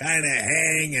where they kind of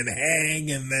hang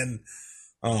and then,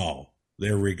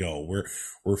 there we go.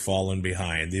 We're falling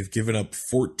behind. They've given up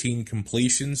 14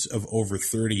 completions of over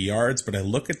 30 yards, but I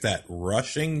look at that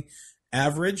rushing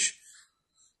average.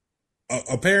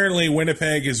 apparently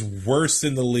Winnipeg is worst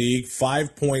in the league,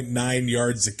 5.9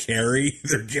 yards a carry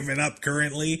they're giving up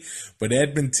currently, but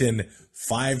Edmonton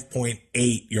 5.8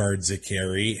 yards a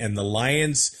carry, and the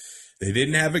Lions, they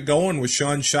didn't have it going with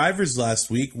Sean Shivers last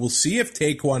week. We'll see if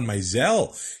Taquan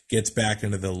Mizell gets back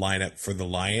into the lineup for the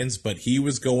Lions, but he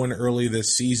was going early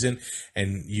this season,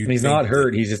 and he's not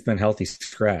hurt. He's just been healthy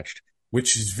scratched,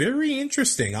 which is very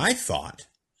interesting, I thought.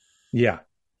 Yeah,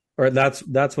 or that's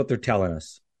what they're telling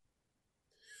us.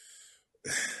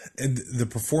 And the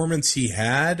performance he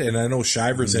had, and I know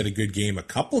Shivers had a good game a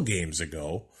couple games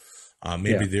ago.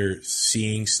 Maybe they're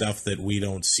seeing stuff that we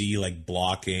don't see, like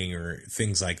blocking or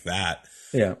things like that.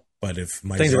 Yeah. But if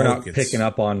Mizell things we're not picking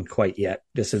up on quite yet,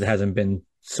 just it hasn't been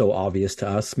so obvious to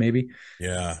us, maybe.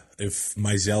 Yeah. If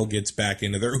Mizell gets back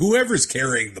into there, whoever's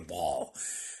carrying the ball,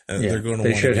 they're going to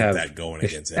want to get that going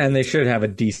against Edmonton. And they should have a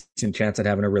decent chance at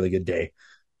having a really good day.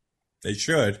 They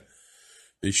should.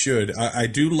 They should. I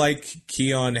do like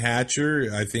Keon Hatcher.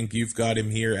 I think you've got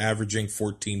him here averaging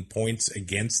 14 points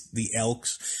against the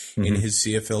Elks in his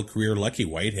CFL career. Lucky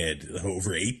Whitehead,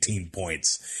 over 18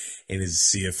 points in his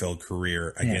CFL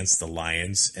career against the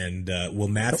Lions. And will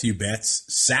Matthew Betts'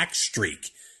 sack streak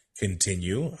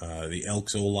continue? The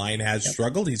Elks O-line has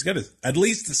struggled. He's got at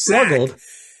least a sack.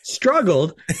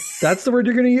 Struggled? That's the word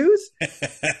you're going to use?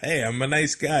 Hey, I'm a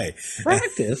nice guy.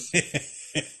 Practice.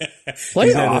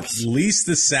 Playoffs. At least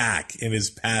a sack in his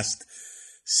past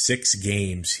 6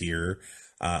 games here.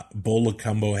 Bo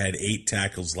Lacumbo had 8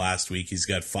 tackles last week. He's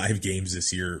got 5 games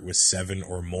this year with 7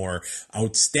 or more.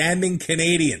 Outstanding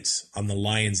Canadians on the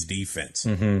Lions defense.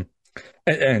 Mm-hmm.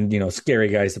 And scary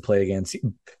guys to play against.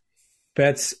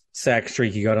 Betts' sack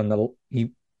streak, he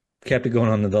kept it going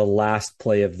on the last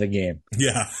play of the game.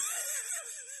 Yeah.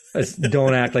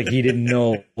 Don't act like he didn't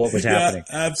know what was happening.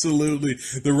 Absolutely.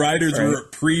 The Riders were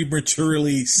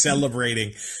prematurely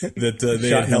celebrating that they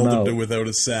had held him to without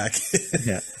a sack.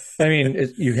 Yeah. I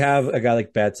mean, you have a guy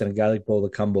like Betts and a guy like Bo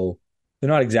Lacumbo. They're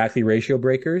not exactly ratio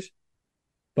breakers,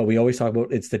 but we always talk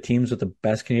about it's the teams with the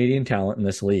best Canadian talent in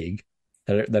this league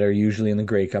that are usually in the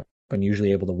Grey Cup and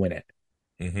usually able to win it.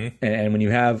 Mm-hmm. And when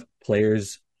you have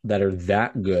players that are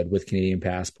that good with Canadian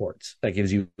passports, that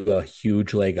gives you a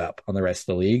huge leg up on the rest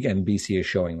of the league, and BC is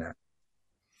showing that.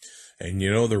 And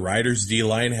the Riders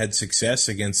D-line had success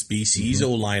against BC's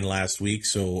O-line last week,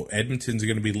 so Edmonton's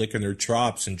going to be licking their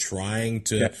chops and trying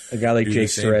to... Yeah, a guy like Jake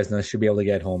Ceresna should be able to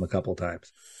get home a couple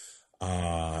times.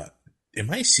 Am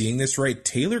I seeing this right?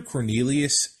 Taylor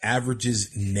Cornelius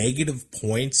averages negative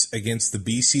points against the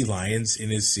BC Lions in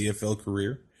his CFL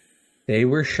career? They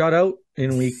were shut out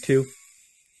in week 2.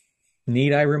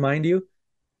 Need I remind you?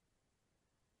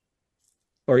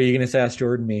 Or are you going to ask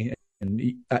Jordan me? And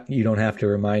you don't have to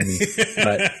remind me.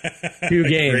 But 2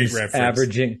 games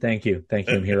averaging. Thank you.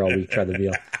 I'm here all week. Try the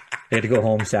deal. They had to go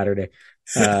home Saturday.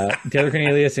 Taylor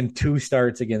Cornelius in 2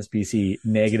 starts against BC,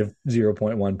 negative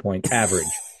 0.1 point average.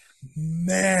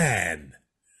 Man.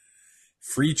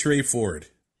 Free Trey Ford.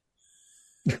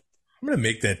 I'm going to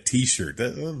make that T-shirt.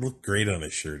 That would look great on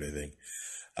a shirt, I think.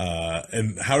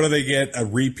 And how do they get a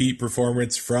repeat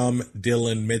performance from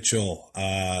Dylan Mitchell?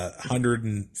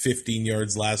 115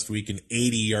 yards last week, an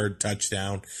 80-yard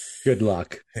touchdown. Good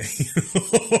luck.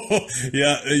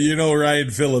 Yeah,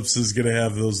 Ryan Phillips is going to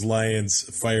have those Lions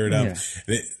fired up.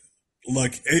 Yeah.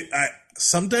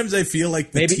 Sometimes I feel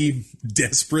like the team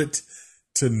desperate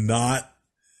to not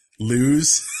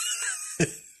lose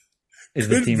is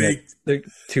the team they're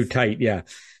too tight. Yeah.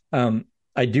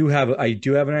 I do have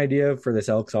an idea for this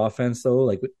Elks offense, though,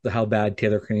 like how bad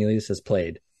Taylor Cornelius has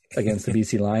played against the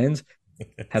BC Lions.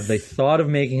 Have they thought of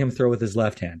making him throw with his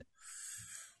left hand?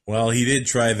 Well, he did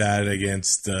try that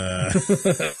against...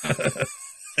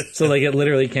 So, it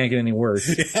literally can't get any worse.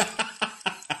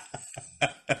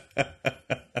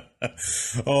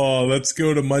 Oh, let's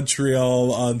go to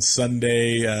Montreal on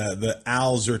Sunday. The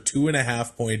Owls are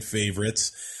 2.5-point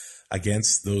favorites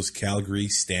against those Calgary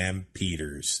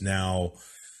Stampeders. Now,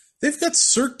 they've got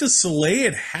Cirque du Soleil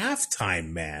at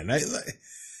halftime, man.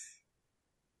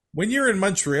 When you're in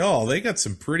Montreal, they got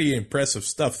some pretty impressive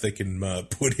stuff they can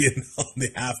put in on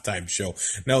the halftime show.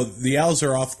 Now, the Owls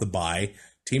are off the bye.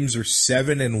 Teams are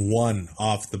 7-1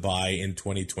 off the bye in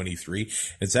 2023.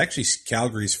 It's actually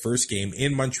Calgary's first game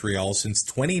in Montreal since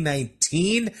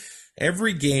 2019.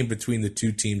 Every game between the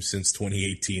two teams since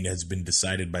 2018 has been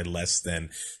decided by less than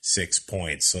 6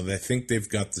 points. So I think they've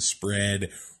got the spread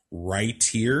right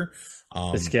here.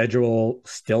 The schedule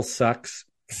still sucks.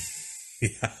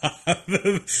 Yeah.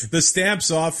 The Stamps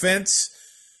offense,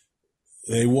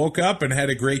 they woke up and had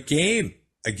a great game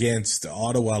against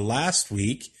Ottawa last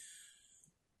week.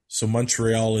 So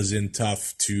Montreal is in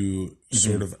tough to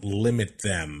sort of limit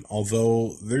them,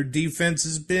 although their defense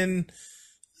they've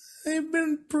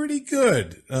been pretty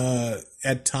good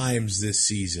at times this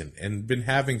season and been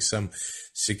having some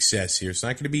success here. It's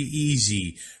not going to be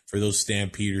easy for those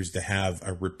Stampeders to have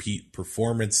a repeat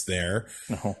performance there.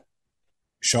 No.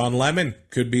 Sean Lemon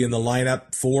could be in the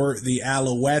lineup for the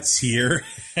Alouettes here.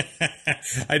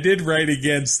 I did write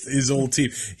against his old team.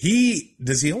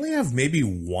 Does he only have maybe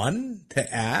one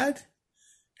to add?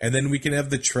 And then we can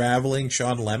have the traveling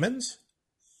Sean Lemons?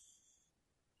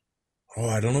 Oh,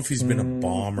 I don't know if he's been a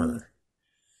Bomber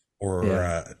or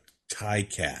a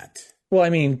Ticats. Well, I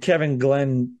mean, Kevin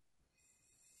Glenn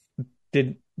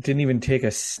didn't even take a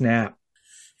snap.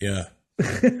 Yeah.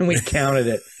 We counted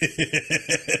it.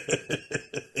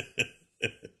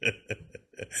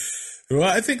 Well,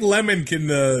 I think Lemon can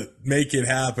make it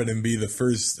happen and be the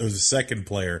first or the second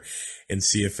player in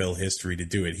CFL history to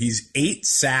do it. He's 8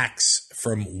 sacks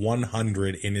from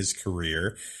 100 in his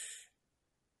career.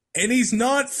 And he's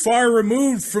not far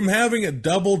removed from having a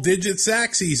double-digit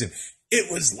sack season. It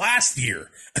was last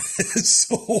year.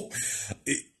 So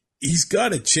he's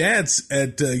got a chance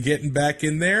at getting back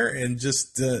in there and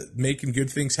just making good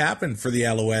things happen for the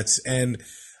Alouettes. And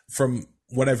from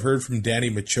what I've heard from Danny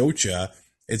Machocha,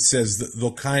 it says that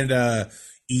they'll kind of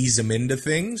ease him into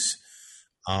things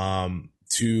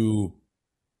to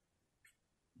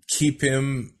keep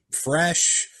him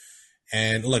fresh.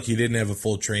 And look, he didn't have a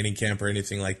full training camp or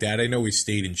anything like that. I know he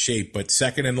stayed in shape, but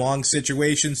second and long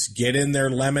situations, get in there,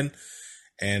 Lemon,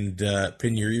 and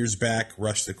pin your ears back,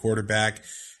 rush the quarterback.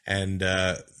 And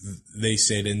they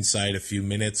said inside a few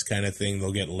minutes kind of thing,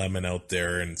 they'll get Lemon out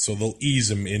there. And so they'll ease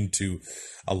him into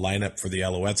a lineup for the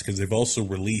Alouettes because they've also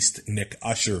released Nick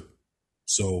Usher.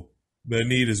 So they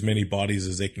need as many bodies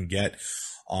as they can get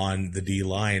on the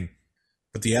D-line.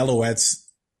 But the Alouettes,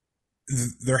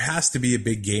 there has to be a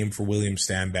big game for William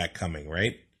Stanback coming,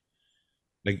 right?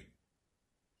 Like,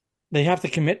 they have to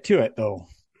commit to it, though.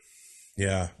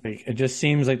 Yeah. Like, it just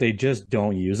seems like they just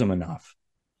don't use him enough,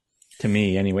 to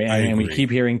me, anyway. And we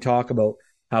keep hearing talk about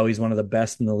how he's one of the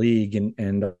best in the league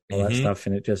and all that stuff,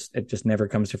 and it just never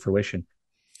comes to fruition.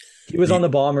 He was on the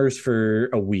Bombers for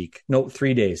a week. No,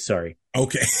 3 days, sorry.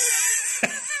 Okay.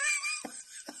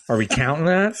 Are we counting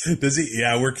that? Does he?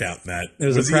 Yeah, we're counting that. It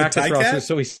was a practice roster,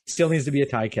 so he still needs to be a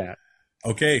Ticat.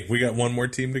 Okay, we got one more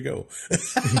team to go.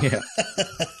 Yeah.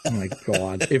 Oh my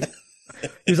God. If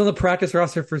he was on the practice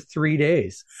roster for 3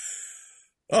 days.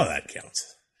 Oh, that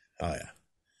counts. Oh yeah.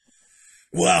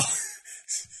 Well,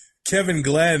 Kevin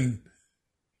Glenn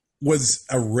was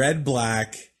a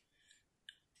red-black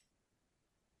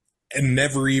and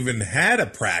never even had a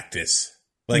practice.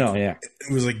 Like, no, yeah.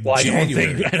 It was like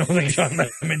January. I don't think Sean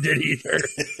Lemon did either.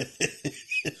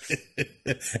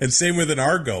 And same with an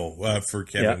Argo for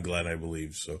Kevin Glenn, I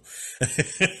believe. So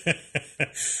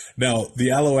now the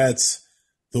Alouettes,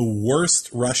 the worst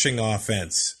rushing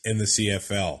offense in the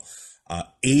CFL,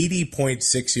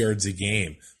 80.6 yards a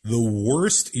game. The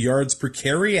worst yards per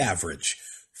carry average,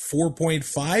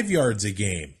 4.5 yards a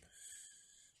game.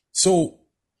 So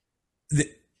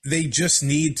they just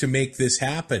need to make this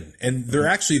happen. And they're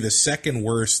actually the second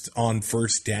worst on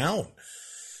first down.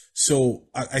 So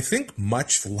I think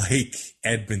much like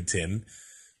Edmonton,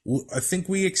 I think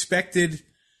we expected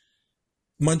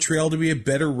Montreal to be a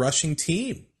better rushing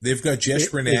team. They've got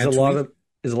Jeshurun Antwi.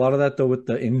 Is a lot of that, though, with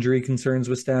the injury concerns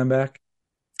with Stanback?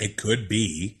 It could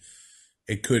be.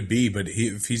 But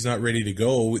if he's not ready to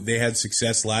go, they had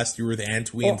success last year with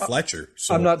Antwi and Fletcher.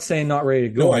 So I'm not saying not ready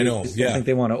to go. No, I know. I think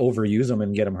they want to overuse him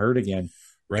and get him hurt again.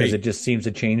 Right. Because it just seems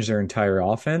to change their entire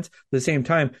offense. At the same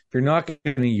time, if you're not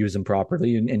going to use them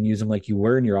properly and use them like you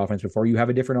were in your offense before, you have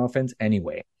a different offense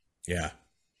anyway. Yeah.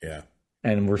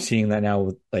 And we're seeing that now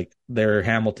with, like, they're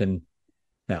Hamilton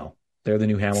now. They're the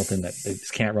new Hamilton that they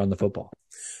just can't run the football.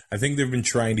 I think they've been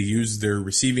trying to use their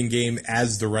receiving game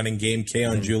as the running game.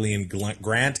 Keon Julian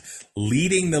Grant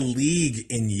leading the league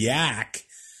in yak.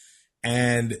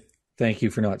 And thank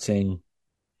you for not saying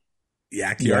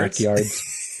yak yards.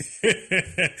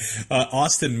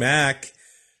 Austin Mack,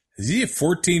 is he at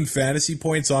 14 fantasy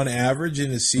points on average in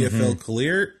his CFL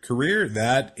career?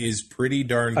 That is pretty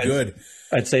darn good.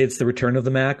 I'd say it's the return of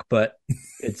the Mac, but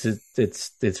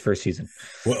it's first season.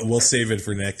 We'll save it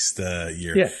for next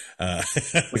year. Yeah,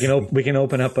 we can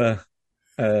open up a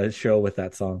show with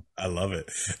that song. I love it.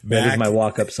 That is my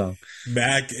walk-up song.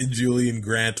 Mac and Julian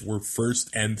Grant were first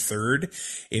and third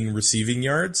in receiving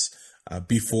yards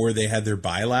before they had their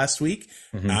bye last week.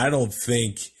 I don't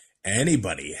think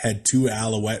anybody had two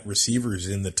Alouette receivers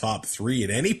in the top three at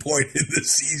any point in the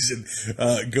season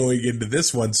going into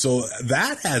this one. So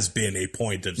that has been a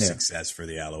point of success for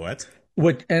the Alouettes.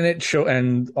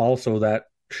 And also that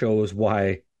shows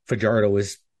why Fajardo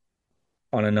is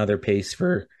on another pace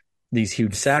for these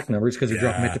huge sack numbers, because they're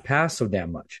dropping it to pass so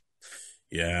damn much.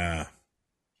 Yeah.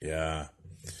 The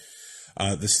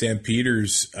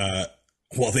Stampeders,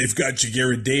 they've got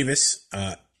Ja'Gared Davis.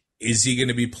 Is he going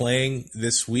to be playing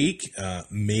this week?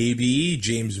 Maybe.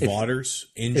 James Waters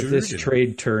injured. If this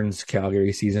trade turns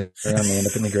Calgary season around and they end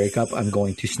up in the Grey Cup, I'm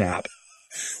going to snap.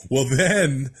 Well,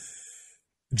 then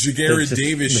Ja'Gared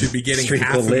Davis should be getting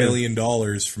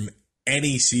 $500,000 from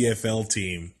any CFL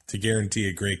team to guarantee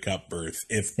a Grey Cup berth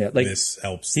if this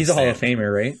helps. He's a Hall of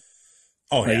Famer, right?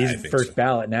 Oh, yeah. He's first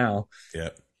ballot now.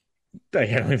 Yep. I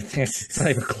don't even think it's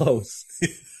not even close.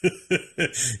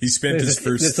 He spent his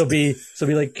first. This will be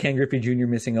like Ken Griffey Jr.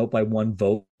 missing out by one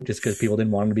vote just because people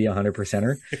didn't want him to be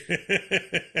 100%er.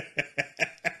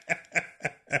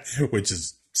 Which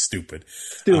is stupid.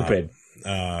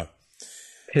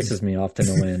 Pisses me off to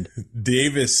no end.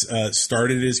 Davis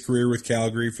started his career with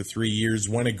Calgary for 3 years,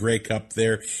 won a Grey Cup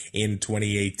there in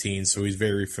 2018, so he's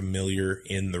very familiar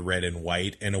in the red and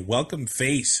white, and a welcome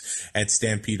face at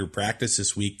Stampeder practice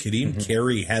this week. Kadeem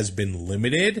Carey has been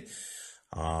limited.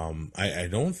 I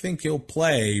don't think he'll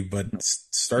play, but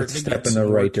starting to step in the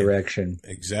right direction.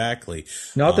 Exactly.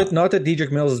 Not that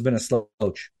Dedrick Mills has been a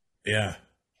slouch. Yeah.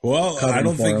 Well, I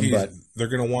don't think they're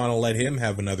going to want to let him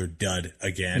have another dud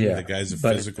again. Yeah, the guy's a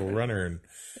physical runner, and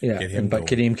get him going.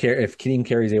 If Kadeem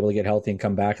Carey is able to get healthy and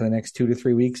come back in the next 2 to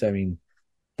 3 weeks, I mean,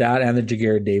 that and the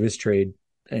Ja'Gared Davis trade,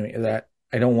 that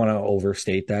I don't want to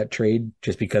overstate that trade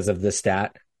just because of the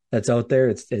stat that's out there.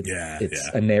 It's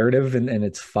a narrative and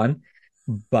it's fun.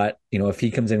 But, if he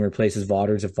comes in and replaces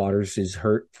Waters, if Waters is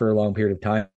hurt for a long period of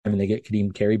time and they get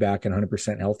Kadeem Carey back and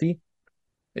 100% healthy,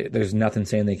 there's nothing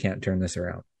saying they can't turn this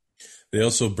around. They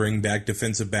also bring back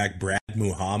defensive back Brad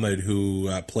Muhammad,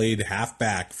 who played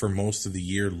halfback for most of the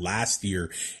year last year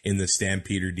in the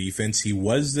Stampeder defense. He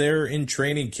was there in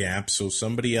training camp, so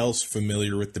somebody else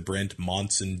familiar with the Brent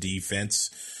Monson defense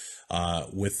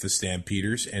with the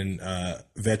Stampeders, and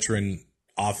veteran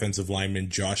offensive lineman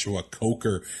Joshua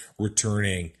Coker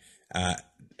returning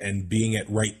and being at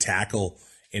right tackle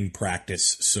in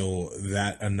practice. So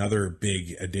that another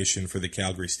big addition for the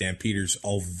Calgary Stampeders,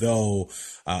 although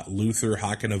Luther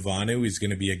Hakanavanu is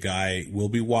going to be a guy we'll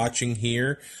be watching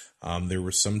here. There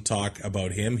was some talk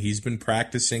about him. He's been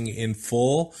practicing in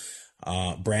full.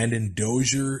 Brandon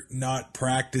Dozier not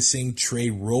practicing. Trey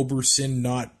Roberson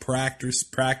not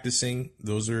practicing.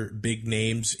 Those are big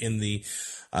names in the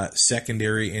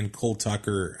secondary. And Cole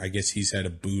Tucker, I guess he's had a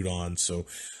boot on, so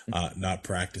not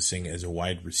practicing as a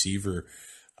wide receiver.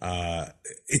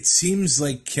 It seems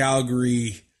like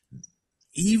Calgary,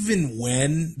 even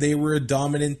when they were a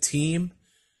dominant team,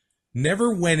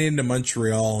 never went into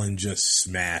Montreal and just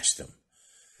smashed them.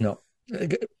 No.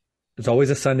 It's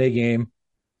always a Sunday game.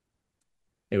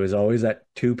 It was always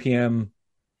at 2 p.m.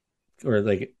 or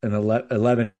like an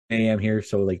 11 a.m. here,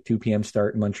 so like 2 p.m.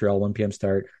 start in Montreal, 1 p.m.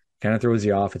 start. Kind of throws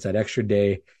you off. It's that extra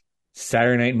day.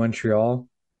 Saturday night in Montreal.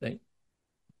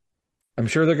 I'm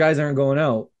sure their guys aren't going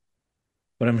out,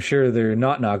 but I'm sure they're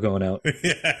not going out.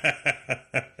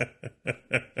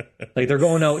 Like they're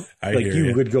going out like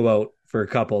you would go out for a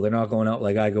couple. They're not going out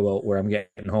like I go out where I'm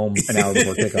getting home an hour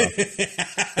before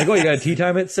kickoff. Like, you got a tea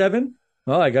time at 7?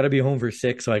 Well, I got to be home for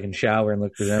 6 so I can shower and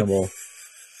look presentable.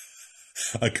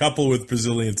 A couple with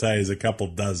Brazilian tie is a couple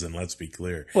dozen, let's be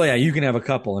clear. Well, yeah, you can have a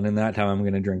couple, and in that time I'm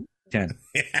going to drink 10.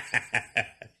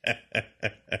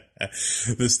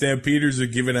 The Stampeders are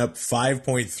giving up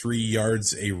 5.3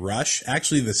 yards a rush,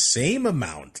 actually the same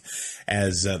amount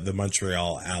as the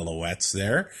Montreal Alouettes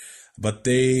there, but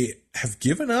they have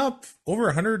given up over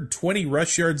 120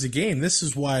 rush yards a game. This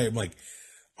is why I'm like,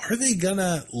 are they going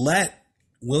to let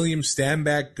William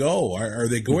Stanback go? Are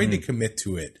they going to commit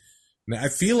to it? Now, I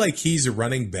feel like he's a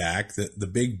running back, the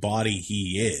big body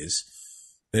he is,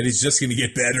 that he's just going to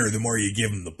get better the more you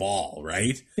give him the ball,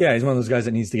 right? Yeah, he's one of those guys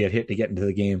that needs to get hit to get into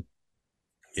the game.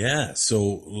 Yeah,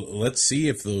 so let's see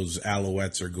if those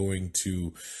Alouettes are going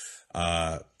to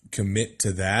commit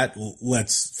to that.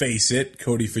 Let's face it,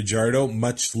 Cody Fajardo,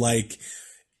 much like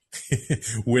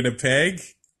Winnipeg,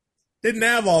 didn't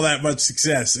have all that much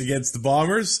success against the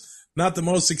Bombers. Not the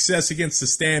most success against the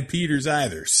Stampeders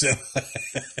either. So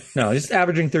no, just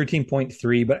averaging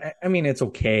 13.3, but I mean, it's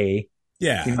okay.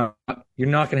 Yeah. You're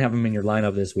not going to have him in your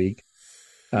lineup this week.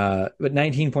 But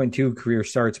 19.2 career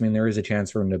starts, I mean, there is a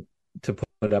chance for him to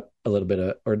put up a little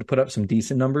bit or to put up some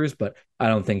decent numbers, but I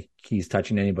don't think he's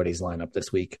touching anybody's lineup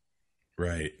this week.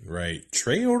 Right.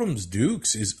 Trey Odom's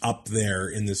Dukes is up there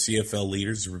in the CFL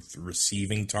leaders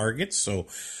receiving targets, so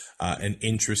an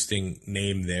interesting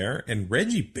name there. And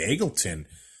Reggie Bagleton,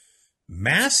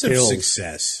 massive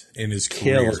success in his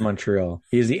career. Kills Montreal.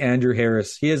 He is the Andrew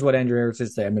Harris. He is what Andrew Harris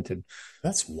is to Edmonton.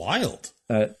 That's wild.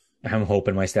 I'm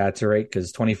hoping my stats are right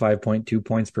because 25.2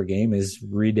 points per game is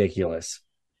ridiculous.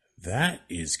 That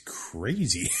is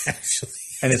crazy, actually.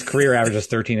 And his career average is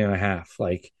 13.5.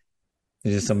 Like,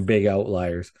 there's just some big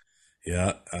outliers.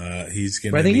 Yeah, he's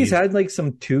going to. But I think he's had like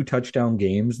some 2 touchdown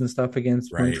games and stuff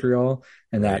against Montreal,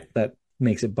 and that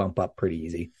makes it bump up pretty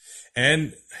easy.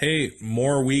 And hey,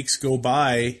 more weeks go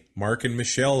by. Mark and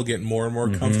Michelle get more and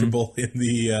more comfortable in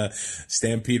the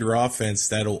Stampeder offense.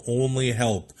 That'll only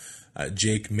help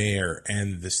Jake Mayer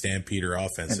and the Stampeder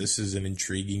offense. This is an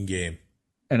intriguing game.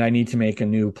 And I need to make a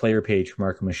new player page for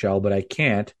Mark and Michelle, but I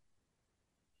can't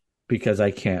because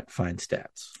I can't find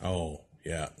stats. Oh,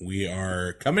 yeah. We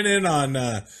are coming in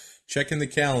on checking the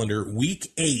calendar,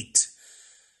 week 8.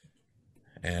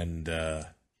 And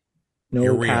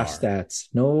no past stats.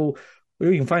 No,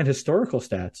 we can find historical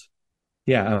stats.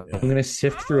 Yeah, I'm going to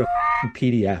sift through a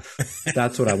PDF.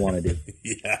 That's what I want to do.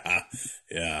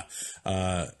 Yeah.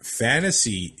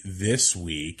 Fantasy this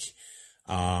week.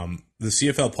 The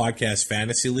CFL Podcast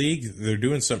Fantasy League, they're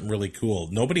doing something really cool.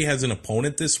 Nobody has an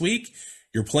opponent this week.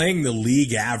 You're playing the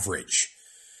league average,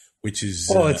 which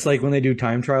is... it's like when they do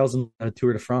time trials in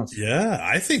Tour de France. Yeah,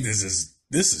 I think this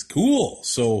is cool.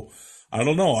 So, I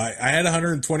don't know. I had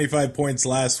 125 points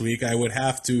last week. I would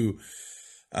have to...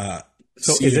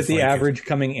 So is it the average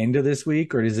coming into this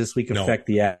week, or does this week affect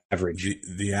the average?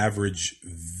 The average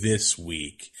this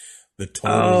week. The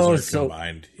totals are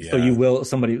combined. Yeah. So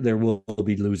there will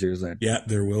be losers then. Yeah,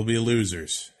 there will be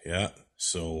losers. Yeah.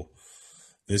 So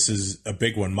this is a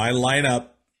big one. My lineup,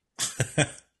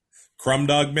 Crumb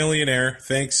Dog Millionaire.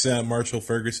 Thanks, Marshall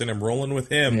Ferguson. I'm rolling with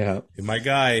him. Yeah. My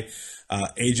guy,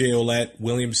 AJ Ouellette,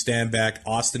 William Stanback,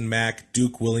 Austin Mack,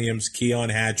 Duke Williams, Keon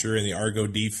Hatcher, and the Argo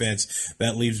defense.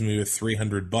 That leaves me with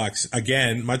 $300.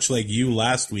 Again, much like you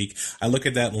last week, I look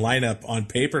at that lineup on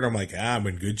paper and I'm like, I'm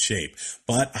in good shape.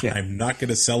 But I'm not going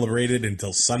to celebrate it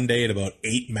until Sunday at about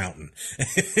 8 Mountain.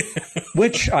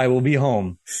 Which I will be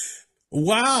home.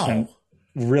 Wow. I'm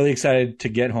really excited to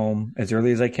get home as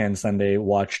early as I can Sunday,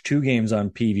 watch 2 games on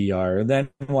PVR, then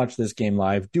watch this game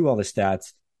live, do all the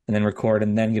stats, and then record,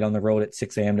 and then get on the road at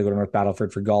 6 a.m. to go to North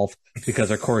Battleford for golf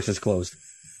because our course is closed.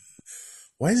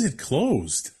 Why is it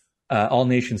closed? All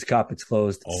Nations Cup, it's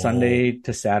closed Sunday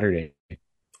to Saturday.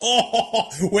 Oh,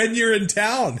 when you're in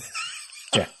town.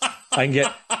 Yeah. I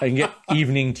can get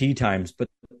evening tee times, but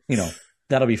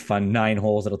that'll be fun. 9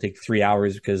 holes. It'll take 3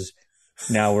 hours because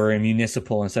now we're a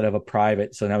municipal instead of a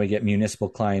private. So now we get municipal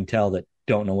clientele that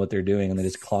don't know what they're doing and they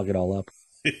just clog it all up.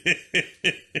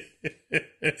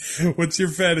 What's your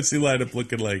fantasy lineup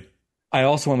looking like? I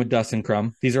also went with Dustin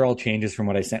Crum. These are all changes from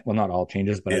what I sent. Well, not all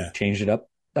changes, but I changed it up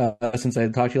since I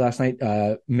talked to you last night.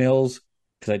 Mills,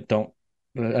 because I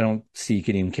don't see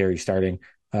Gideon Carey starting.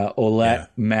 Ouellette,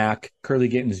 Mack, Curly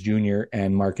Gittins Jr.,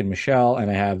 and Mark and Michelle.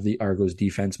 And I have the Argos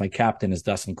defense. My captain is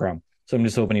Dustin Crum. So I'm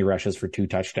just hoping he rushes for 2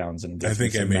 touchdowns and gets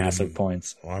some massive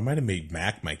points. Well, I might have made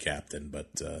Mack my captain,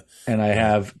 but... and I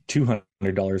have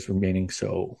 $200 remaining,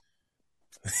 so...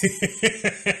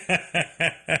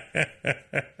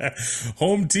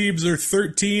 Home teams are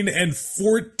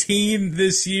 13-14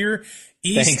 this year.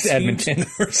 East Thanks, Edmonton.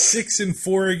 Are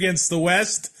 6-4 against the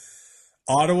West.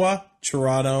 Ottawa,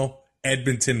 Toronto,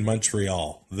 Edmonton,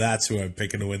 Montreal. That's who I'm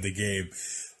picking to win the game.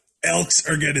 Elks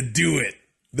are going to do it.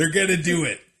 They're going to do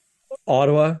it.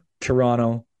 Ottawa,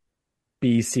 Toronto,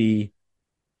 BC,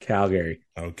 Calgary.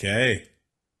 Okay.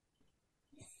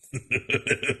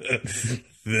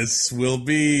 This will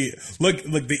be look.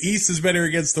 The East is better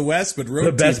against the West, but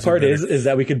the best part is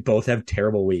that we could both have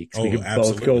terrible weeks. We could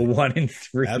both go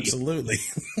 1-3. Absolutely.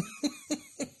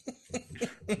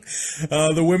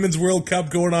 The Women's World Cup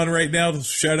going on right now.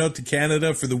 Shout out to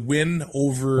Canada for the win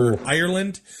over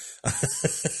Ireland.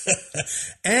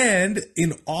 And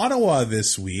in Ottawa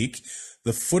this week,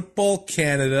 the Football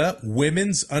Canada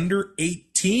Women's Under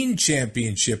 18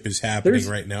 Championship is happening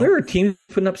right now. There are teams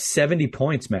putting up 70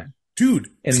 points, man. Dude.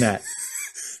 In that.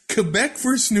 Quebec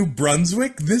versus New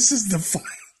Brunswick, this is the final.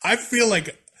 I feel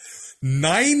like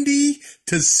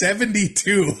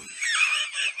 90-72.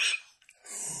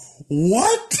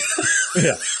 What?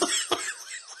 Yeah.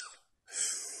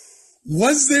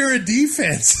 Was there a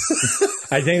defense?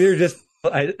 I think they're just.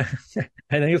 I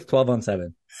think it's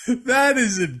 12-on-7. That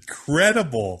is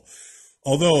incredible.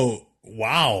 Although,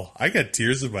 wow, I got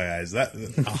tears in my eyes. That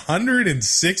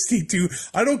 162.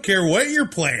 I don't care what you're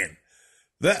playing.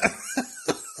 That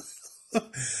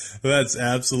That's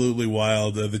absolutely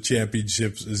wild. The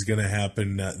championships is going to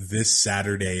happen this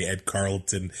Saturday at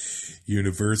Carleton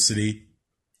University.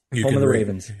 Home of the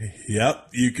Ravens. Yep.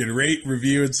 You can rate,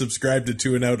 review, and subscribe to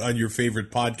Two and Out on your favorite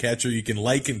podcatcher. You can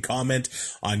like and comment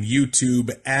on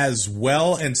YouTube as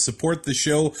well, and support the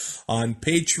show on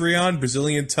Patreon.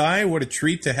 Brazilian Ty, what a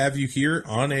treat to have you here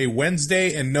on a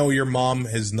Wednesday. And no, your mom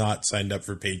has not signed up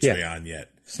for Patreon yet.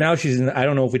 So now she's I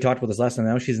don't know if we talked about this last time.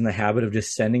 Now she's in the habit of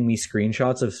just sending me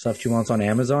screenshots of stuff she wants on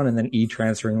Amazon and then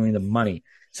transferring me the money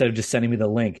instead of just sending me the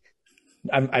link.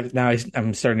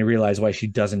 I'm starting to realize why she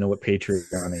doesn't know what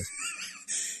Patreon is.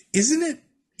 Isn't it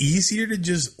easier to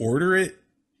just order it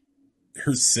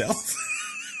herself?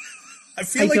 I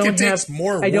feel like it takes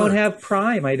more work. I don't have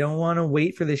Prime. I don't want to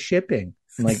wait for the shipping.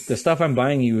 Like, the stuff I'm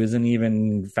buying you isn't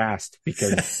even fast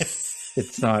because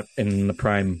it's not in the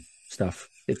Prime stuff.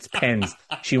 It's pens.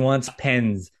 She wants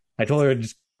pens. I told her to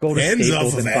just go to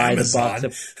Staples and buy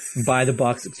the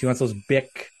box. She wants those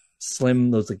Bic Slim,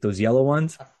 those yellow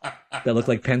ones that look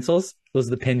like pencils. Those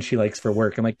are the pens she likes for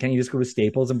work. I'm like, can't you just go to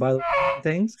Staples and buy the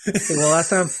things? Like,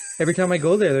 well, every time I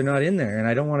go there, they're not in there, and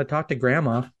I don't want to talk to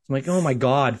Grandma. I'm like, oh my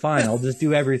God, fine, I'll just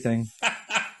do everything.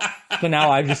 So now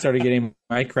I've just started getting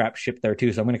my crap shipped there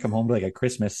too. So I'm going to come home to like a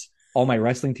Christmas. All my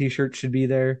wrestling T-shirts should be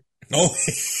there. Oh.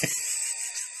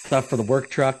 Stuff for the work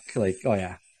truck. Like, oh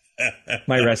yeah.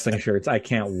 My wrestling shirts. I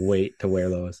can't wait to wear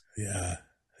those. Yeah.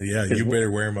 Yeah, you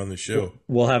better wear them on the show.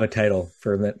 We'll have a title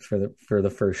for the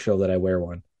first show that I wear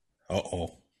one.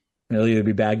 Uh-oh. It'll either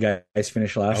be Bad Guys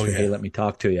Finish Last or Hey, Let Me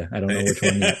Talk to You. I don't know which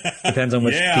one yet. Depends on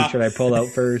which T-shirt I pull out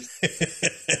first.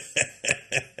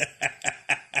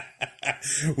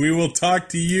 We will talk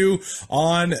to you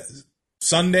on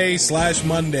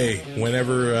Sunday/Monday,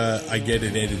 whenever I get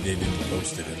it edited and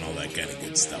posted and all that kind of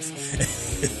good stuff.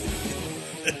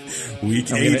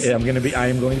 Week 8. I am going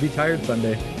to be tired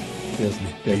Sunday. Just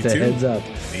a heads up.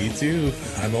 Me too.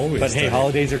 I'm always But hey, tired.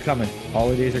 holidays are coming.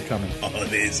 Holidays are coming.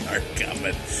 Holidays are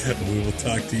coming. We will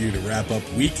talk to you to wrap up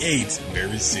Week 8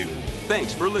 very soon.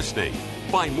 Thanks for listening.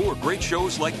 Find more great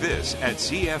shows like this at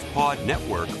CF Pod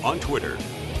Network on Twitter.